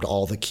absorbed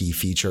all the key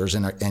features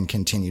and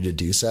continue to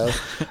do so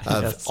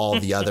of all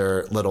the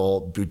other little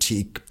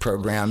boutique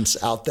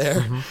programs out there.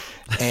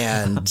 Mm-hmm.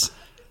 And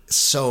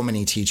so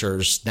many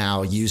teachers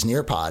now use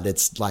Nearpod.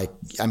 It's like,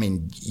 I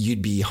mean,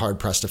 you'd be hard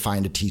pressed to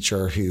find a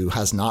teacher who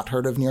has not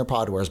heard of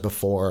Nearpod, whereas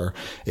before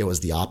it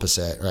was the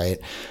opposite, right?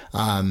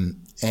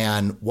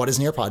 And what has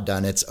Nearpod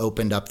done? It's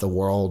opened up the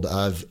world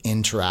of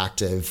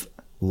interactive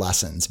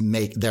lessons.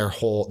 Their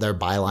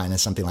byline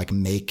is something like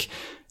make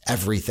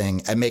every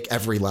lesson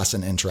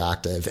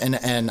interactive.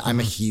 And I'm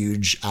a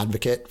huge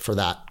advocate for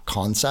that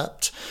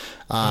concept.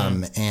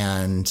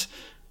 And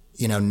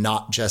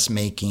not just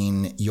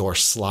making your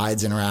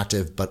slides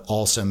interactive, but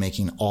also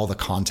making all the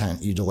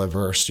content you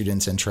deliver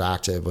students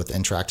interactive with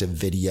interactive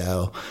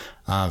video,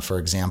 for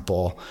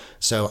example.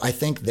 So I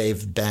think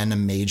they've been a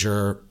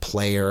major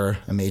player,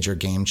 a major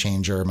game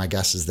changer. My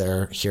guess is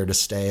they're here to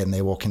stay and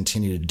they will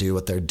continue to do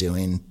what they're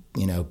doing,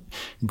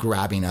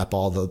 grabbing up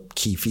all the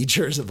key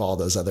features of all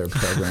those other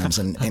programs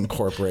and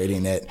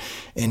incorporating it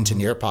into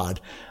Nearpod.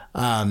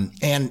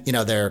 And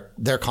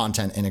their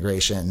content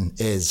integration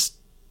is,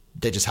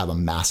 they just have a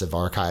massive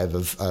archive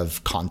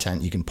of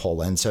content you can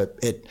pull in. So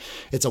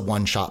it's a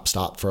one-stop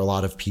shop for a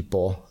lot of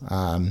people.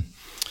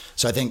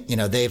 So I think,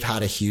 they've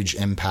had a huge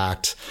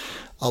impact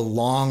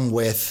along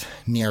with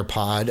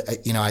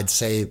Nearpod. I'd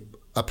say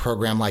a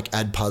program like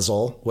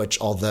Edpuzzle,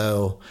 which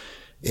although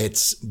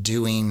it's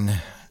doing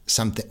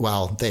something,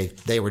 well,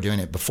 they were doing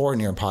it before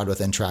Nearpod with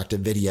interactive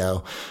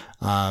video.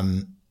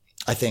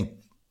 I think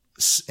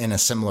in a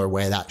similar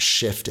way, that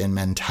shift in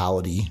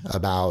mentality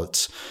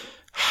about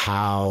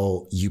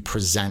how you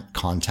present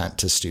content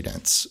to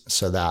students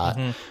so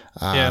that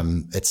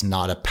it's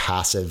not a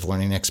passive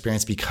learning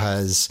experience,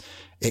 because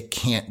it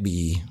can't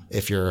be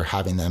if you're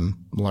having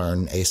them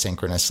learn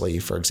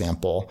asynchronously, for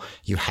example.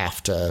 You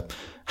have to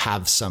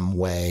have some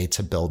way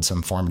to build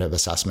some formative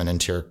assessment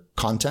into your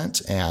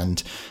content.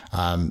 And,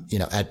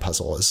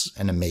 Edpuzzle is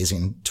an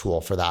amazing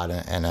tool for that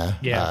and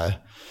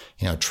a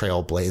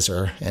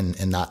trailblazer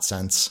in that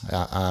sense.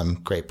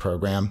 Great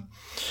program.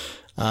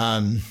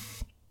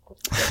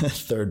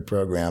 Third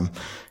program.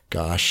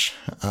 Gosh.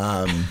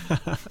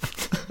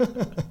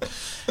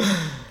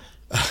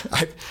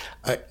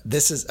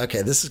 This is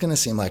going to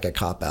seem like a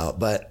cop out,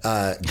 but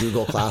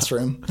Google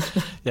Classroom.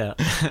 Yeah.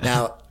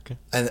 Now,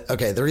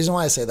 the reason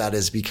why I say that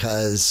is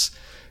because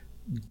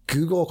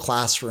Google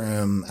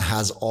Classroom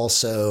has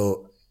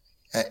also,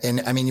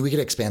 and I mean, we could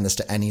expand this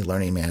to any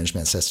learning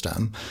management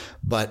system,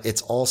 but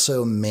it's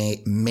also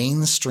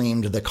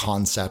mainstreamed the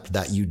concept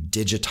that you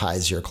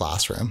digitize your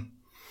classroom.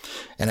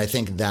 And I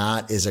think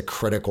that is a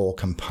critical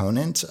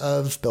component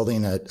of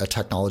building a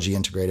technology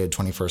integrated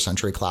 21st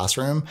century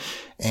classroom.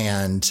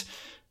 And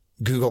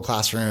Google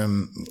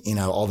Classroom,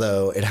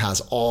 although it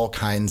has all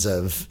kinds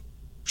of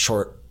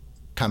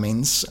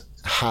shortcomings,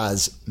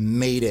 has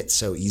made it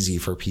so easy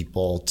for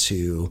people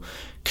to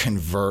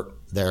convert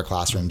their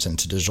classrooms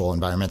into digital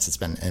environments. It's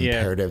been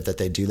imperative that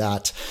they do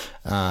that.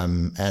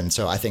 And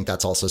so I think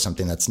that's also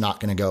something that's not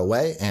going to go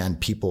away, and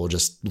people will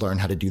just learn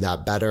how to do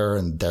that better,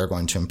 and they're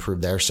going to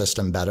improve their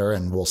system better.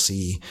 And we'll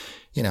see,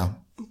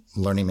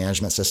 learning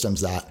management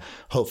systems that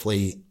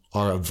hopefully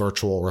are a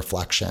virtual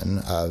reflection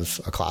of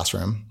a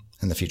classroom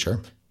in the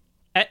future.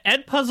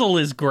 Edpuzzle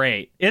is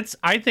great.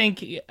 I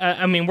think,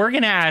 we're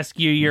going to ask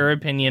you your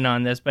opinion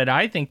on this, but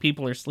I think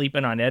people are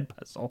sleeping on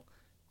Edpuzzle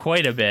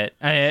quite a bit.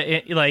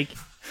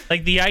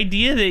 Like the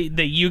idea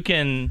that you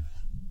can,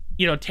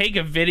 take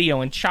a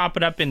video and chop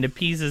it up into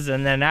pieces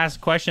and then ask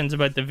questions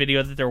about the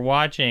video that they're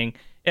watching.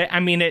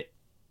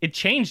 It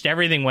changed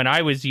everything when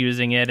I was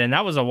using it, and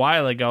that was a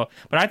while ago.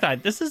 But I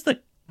thought this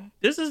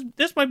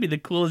might be the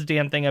coolest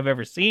damn thing I've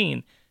ever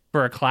seen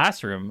for a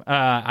classroom.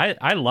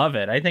 I love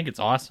it. I think it's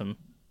awesome.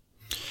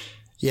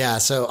 Yeah.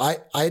 So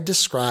I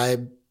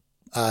describe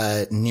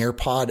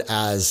Nearpod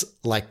as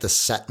like the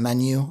set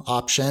menu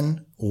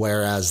option,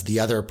 whereas the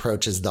other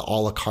approach is the a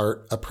la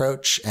carte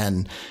approach.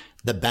 And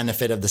the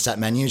benefit of the set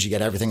menu is you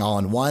get everything all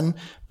in one,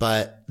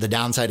 but the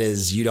downside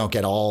is you don't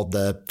get all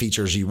the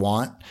features you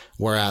want.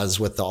 Whereas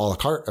with the a la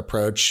carte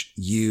approach,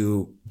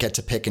 you get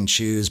to pick and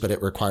choose, but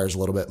it requires a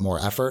little bit more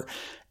effort.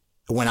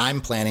 When I'm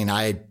planning,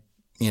 I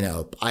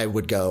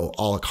would go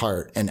a la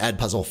carte, and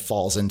Edpuzzle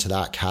falls into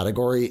that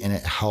category, and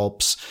it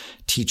helps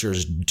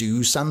teachers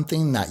do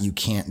something that you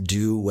can't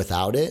do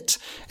without it.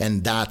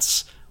 And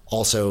that's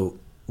also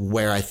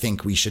where I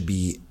think we should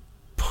be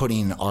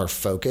putting our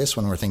focus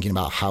when we're thinking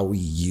about how we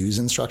use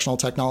instructional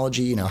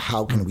technology.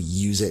 How can we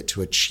use it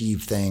to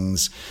achieve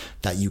things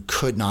that you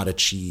could not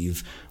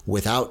achieve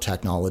without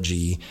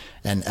technology?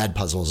 And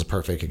Edpuzzle is a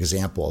perfect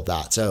example of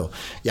that. So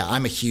yeah,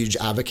 I'm a huge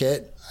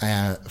advocate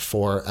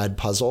for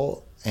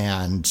Edpuzzle.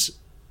 And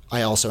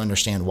I also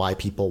understand why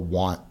people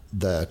want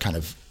the kind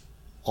of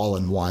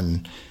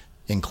all-in-one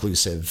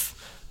inclusive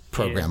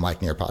program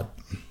like Nearpod.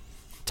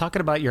 Talking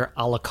about your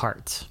a la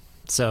carte.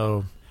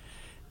 So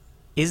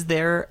is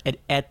there an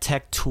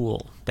EdTech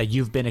tool that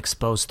you've been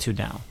exposed to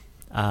now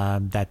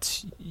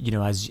that,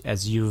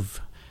 as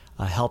you've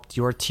helped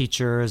your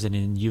teachers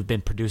and you've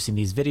been producing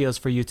these videos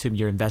for YouTube,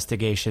 your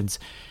investigations,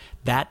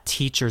 that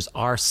teachers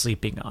are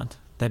sleeping on,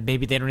 that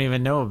maybe they don't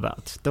even know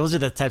about? Those are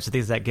the types of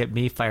things that get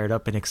me fired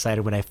up and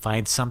excited when I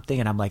find something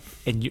and I'm like,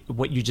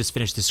 what you just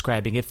finished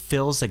describing, it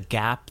fills a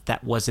gap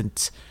that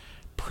wasn't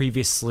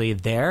previously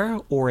there,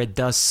 or it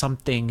does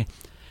something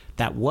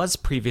that was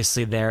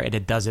previously there and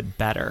it does it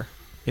better,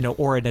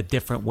 or in a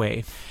different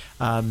way.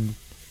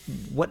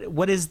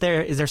 What is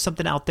there? Is there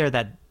something out there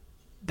that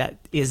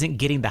isn't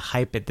getting the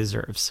hype it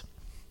deserves?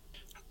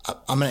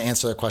 I'm going to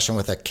answer the question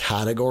with a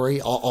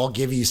category. I'll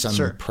give you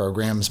some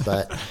programs,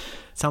 but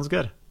sounds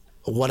good.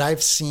 What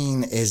I've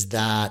seen is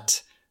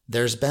that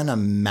there's been a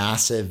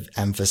massive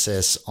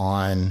emphasis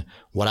on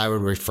what I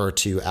would refer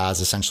to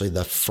as essentially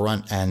the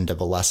front end of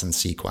a lesson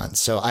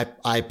sequence. So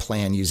I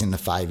plan using the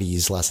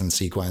 5Es lesson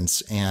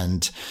sequence.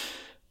 And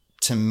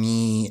to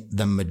me,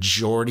 the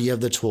majority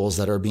of the tools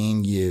that are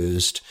being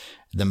used,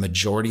 the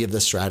majority of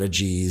the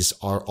strategies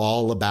are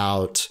all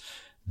about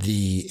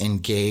the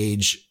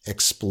engage,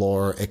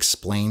 explore,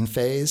 explain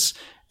phase.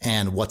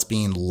 And what's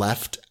being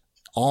left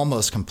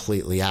almost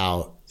completely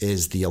out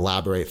is the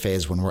elaborate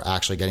phase, when we're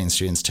actually getting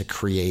students to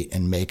create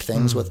and make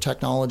things with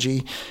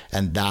technology.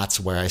 And that's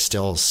where I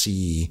still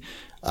see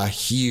a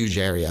huge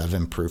area of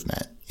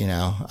improvement,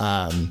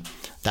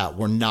 that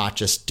we're not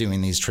just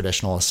doing these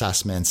traditional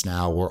assessments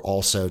now. We're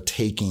also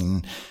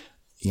taking,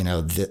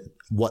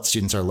 what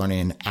students are learning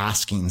and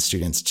asking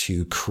students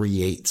to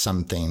create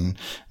something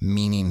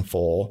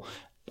meaningful,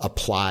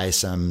 apply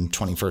some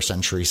 21st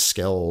century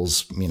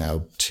skills,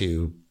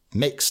 to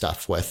make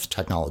stuff with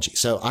technology.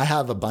 So I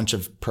have a bunch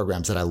of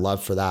programs that I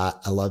love for that.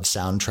 I love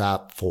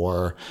Soundtrap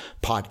for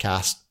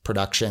podcast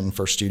production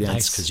for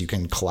students, because you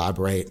can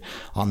collaborate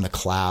on the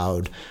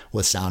cloud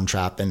with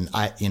Soundtrap. And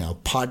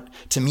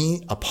to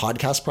me, a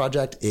podcast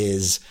project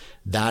is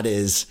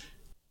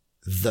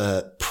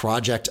the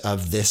project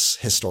of this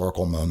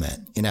historical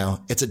moment.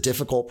 It's a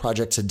difficult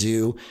project to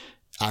do.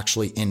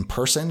 actually in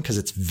person, because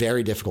it's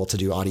very difficult to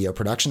do audio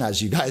production.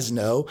 As you guys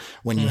know,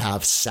 when you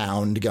have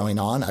sound going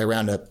on, I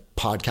ran a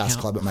podcast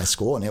club at my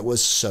school and it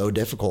was so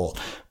difficult,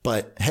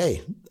 but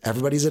hey,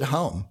 everybody's at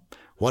home.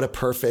 What a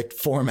perfect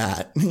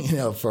format,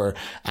 for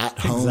at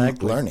home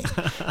learning.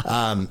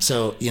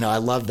 So, I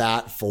love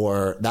that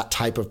for that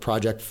type of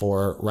project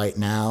for right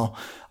now.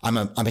 I'm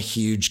a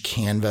huge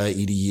Canva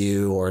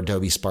EDU or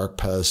Adobe Spark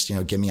Post,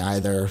 give me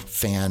either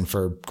fan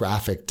for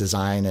graphic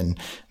design and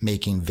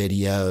making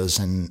videos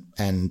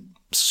and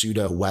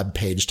pseudo web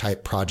page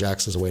type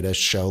projects as a way to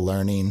show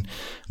learning.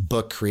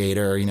 Book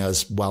Creator,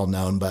 is well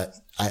known, but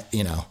I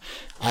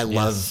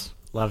love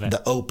it.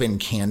 The open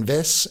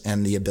canvas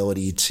and the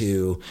ability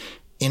to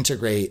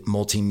integrate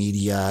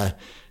multimedia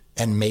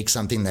and make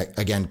something that,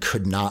 again,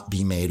 could not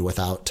be made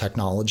without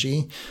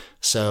technology.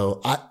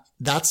 So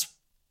that's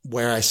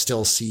where I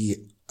still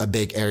see a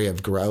big area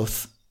of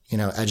growth,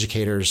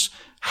 educators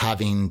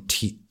having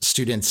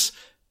students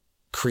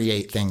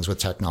create things with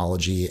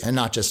technology and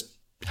not just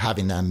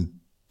having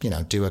them,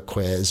 do a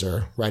quiz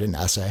or write an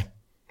essay.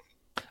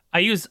 I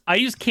use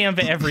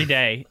Canva every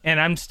day, and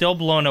I'm still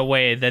blown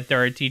away that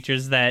there are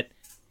teachers that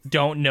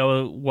don't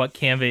know what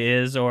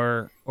Canva is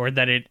or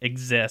that it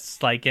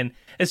exists. Like, and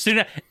as soon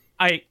as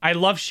I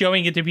love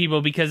showing it to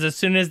people, because as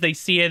soon as they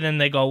see it and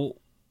they go,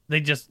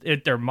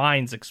 their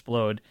minds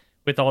explode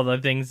with all the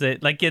things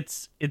that, like,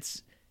 it's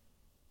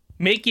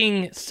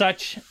making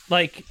such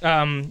like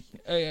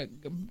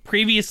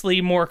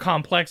previously more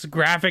complex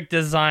graphic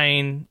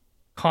design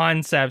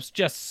concepts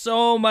just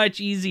so much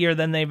easier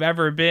than they've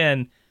ever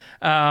been.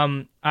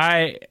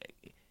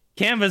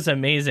 Canva's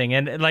amazing,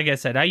 and like I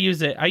said, I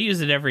use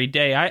it every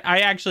day. I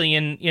actually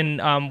in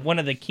one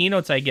of the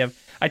keynotes I give,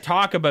 I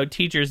talk about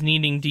teachers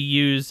needing to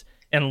use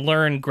and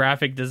learn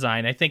graphic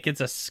design. I think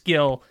it's a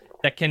skill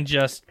that can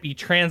just be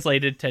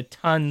translated to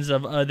tons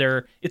of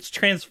other. It's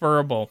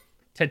transferable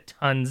to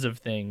tons of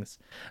things.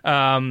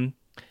 Canva's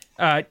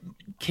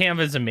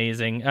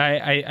amazing.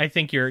 I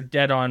think you're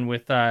dead on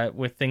with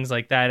things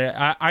like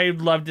that.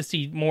 I'd love to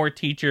see more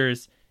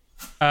teachers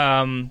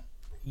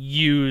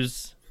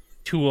use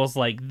tools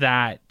like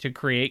that to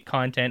create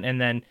content and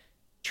then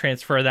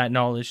transfer that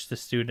knowledge to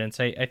students.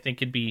 I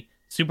think it'd be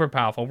super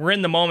powerful. We're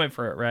in the moment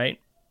for it, right?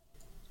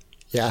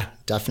 Yeah,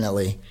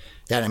 definitely.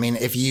 Yeah, I mean,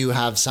 if you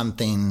have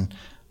something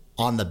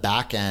on the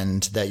back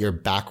end that you're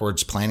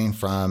backwards planning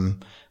from,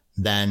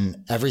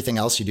 then everything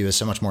else you do is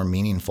so much more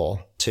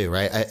meaningful too,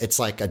 right? It's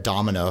like a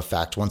domino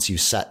effect once you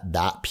set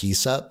that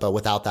piece up, but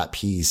without that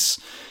piece,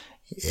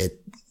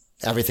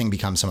 everything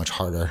becomes so much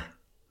harder,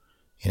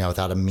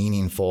 without a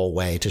meaningful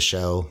way to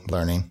show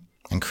learning.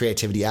 And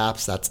creativity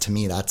apps, that's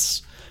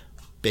a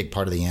big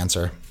part of the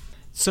answer.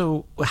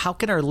 So how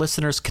can our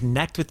listeners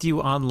connect with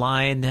you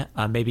online?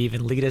 Maybe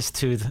even lead us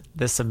to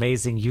this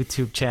amazing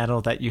YouTube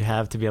channel that you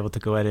have to be able to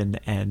go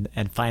ahead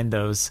and find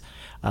those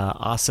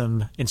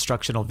awesome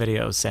instructional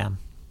videos, Sam.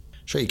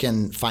 Sure. You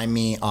can find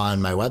me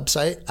on my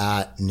website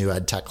at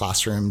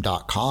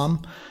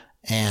newedtechclassroom.com.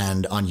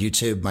 And on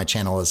YouTube, my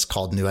channel is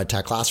called New Ed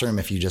Tech Classroom.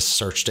 If you just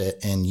searched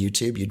it in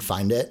YouTube, you'd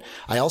find it.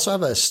 I also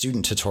have a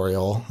student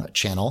tutorial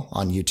channel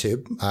on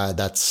YouTube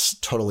that's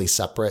totally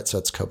separate. So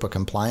it's COPA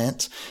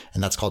compliant,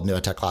 and that's called New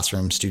Ed Tech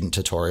Classroom Student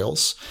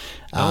Tutorials.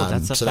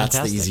 That's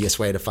the easiest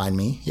way to find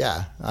me.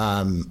 Yeah.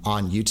 On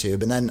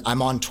YouTube. And then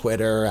I'm on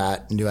Twitter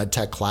at New Ed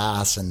Tech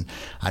Class, and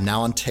I'm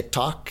now on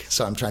TikTok.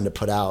 So I'm trying to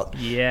put out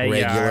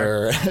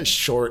regular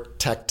short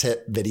tech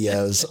tip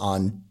videos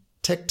on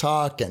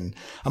TikTok, and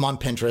I'm on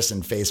Pinterest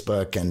and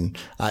Facebook and,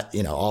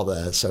 all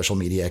the social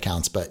media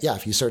accounts. But yeah,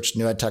 if you search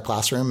New Ed Tech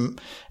Classroom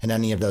in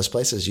any of those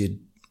places, you'd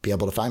be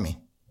able to find me.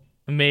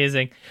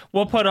 Amazing.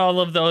 We'll put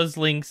all of those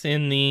links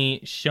in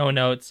the show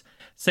notes.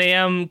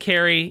 Sam,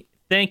 Carey,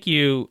 thank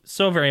you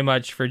so very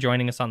much for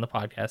joining us on the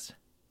podcast.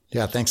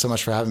 Yeah, thanks so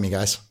much for having me,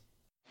 guys.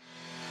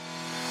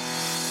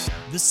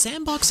 The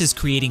Sandbox is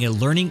creating a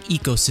learning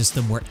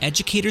ecosystem where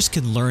educators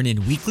can learn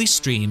in weekly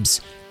streams,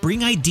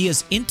 bring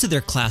ideas into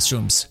their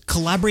classrooms,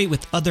 collaborate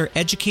with other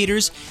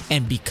educators,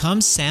 and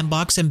become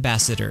Sandbox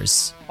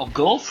ambassadors. Our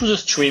goal through the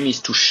stream is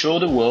to show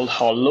the world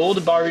how low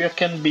the barrier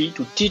can be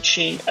to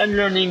teaching and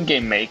learning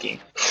game making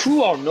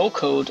through our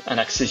no-code and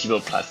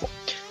accessible platform.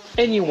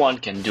 Anyone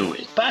can do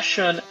it.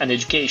 Passion and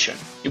education.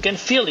 You can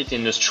feel it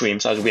in the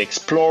streams as we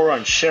explore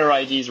and share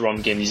ideas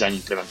around game design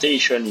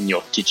implementation in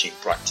your teaching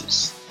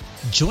practice.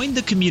 Join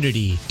the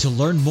community to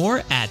learn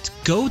more at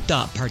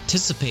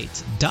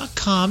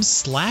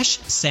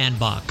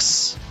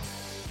go.participate.com/sandbox.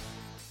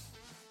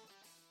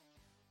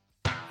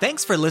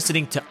 Thanks for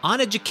listening to On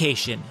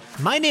Education.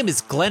 My name is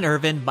Glenn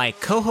Irvin. My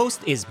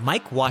co-host is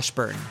Mike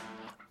Washburn.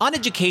 On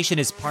Education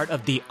is part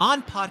of the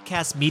On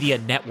Podcast Media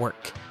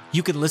Network.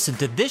 You can listen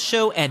to this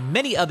show and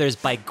many others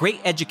by great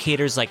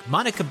educators like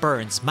Monica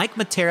Burns, Mike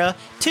Matera,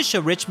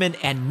 Tisha Richmond,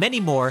 and many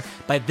more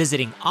by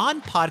visiting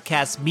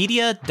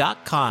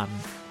onpodcastmedia.com.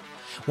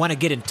 Want to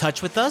get in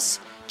touch with us?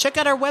 Check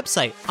out our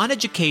website,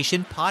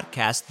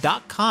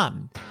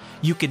 oneducationpodcast.com.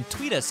 You can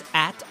tweet us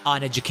at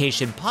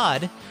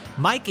oneducationpod.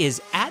 Mike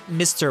is at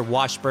Mr.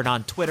 Washburn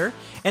on Twitter,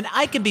 and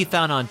I can be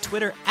found on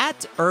Twitter at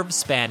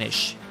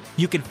 @ErvSpanish.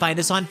 You can find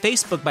us on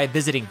Facebook by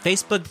visiting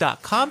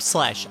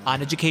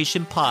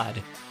facebook.com/oneducationpod.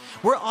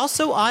 We're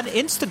also on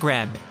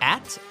Instagram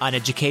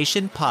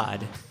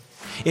 @oneducationpod.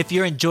 If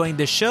you're enjoying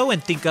the show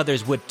and think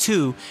others would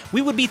too,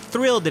 we would be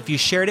thrilled if you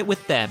shared it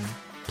with them.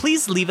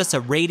 Please leave us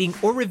a rating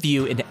or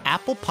review in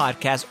Apple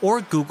Podcasts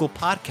or Google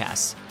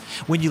Podcasts.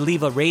 When you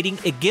leave a rating,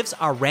 it gives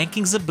our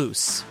rankings a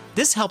boost.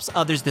 This helps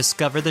others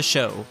discover the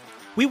show.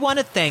 We want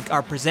to thank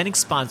our presenting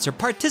sponsor,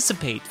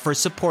 Participate, for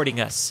supporting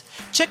us.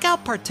 Check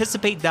out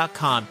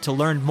participate.com to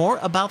learn more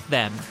about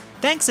them.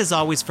 Thanks as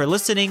always for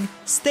listening,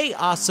 stay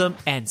awesome,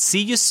 and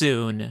see you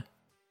soon.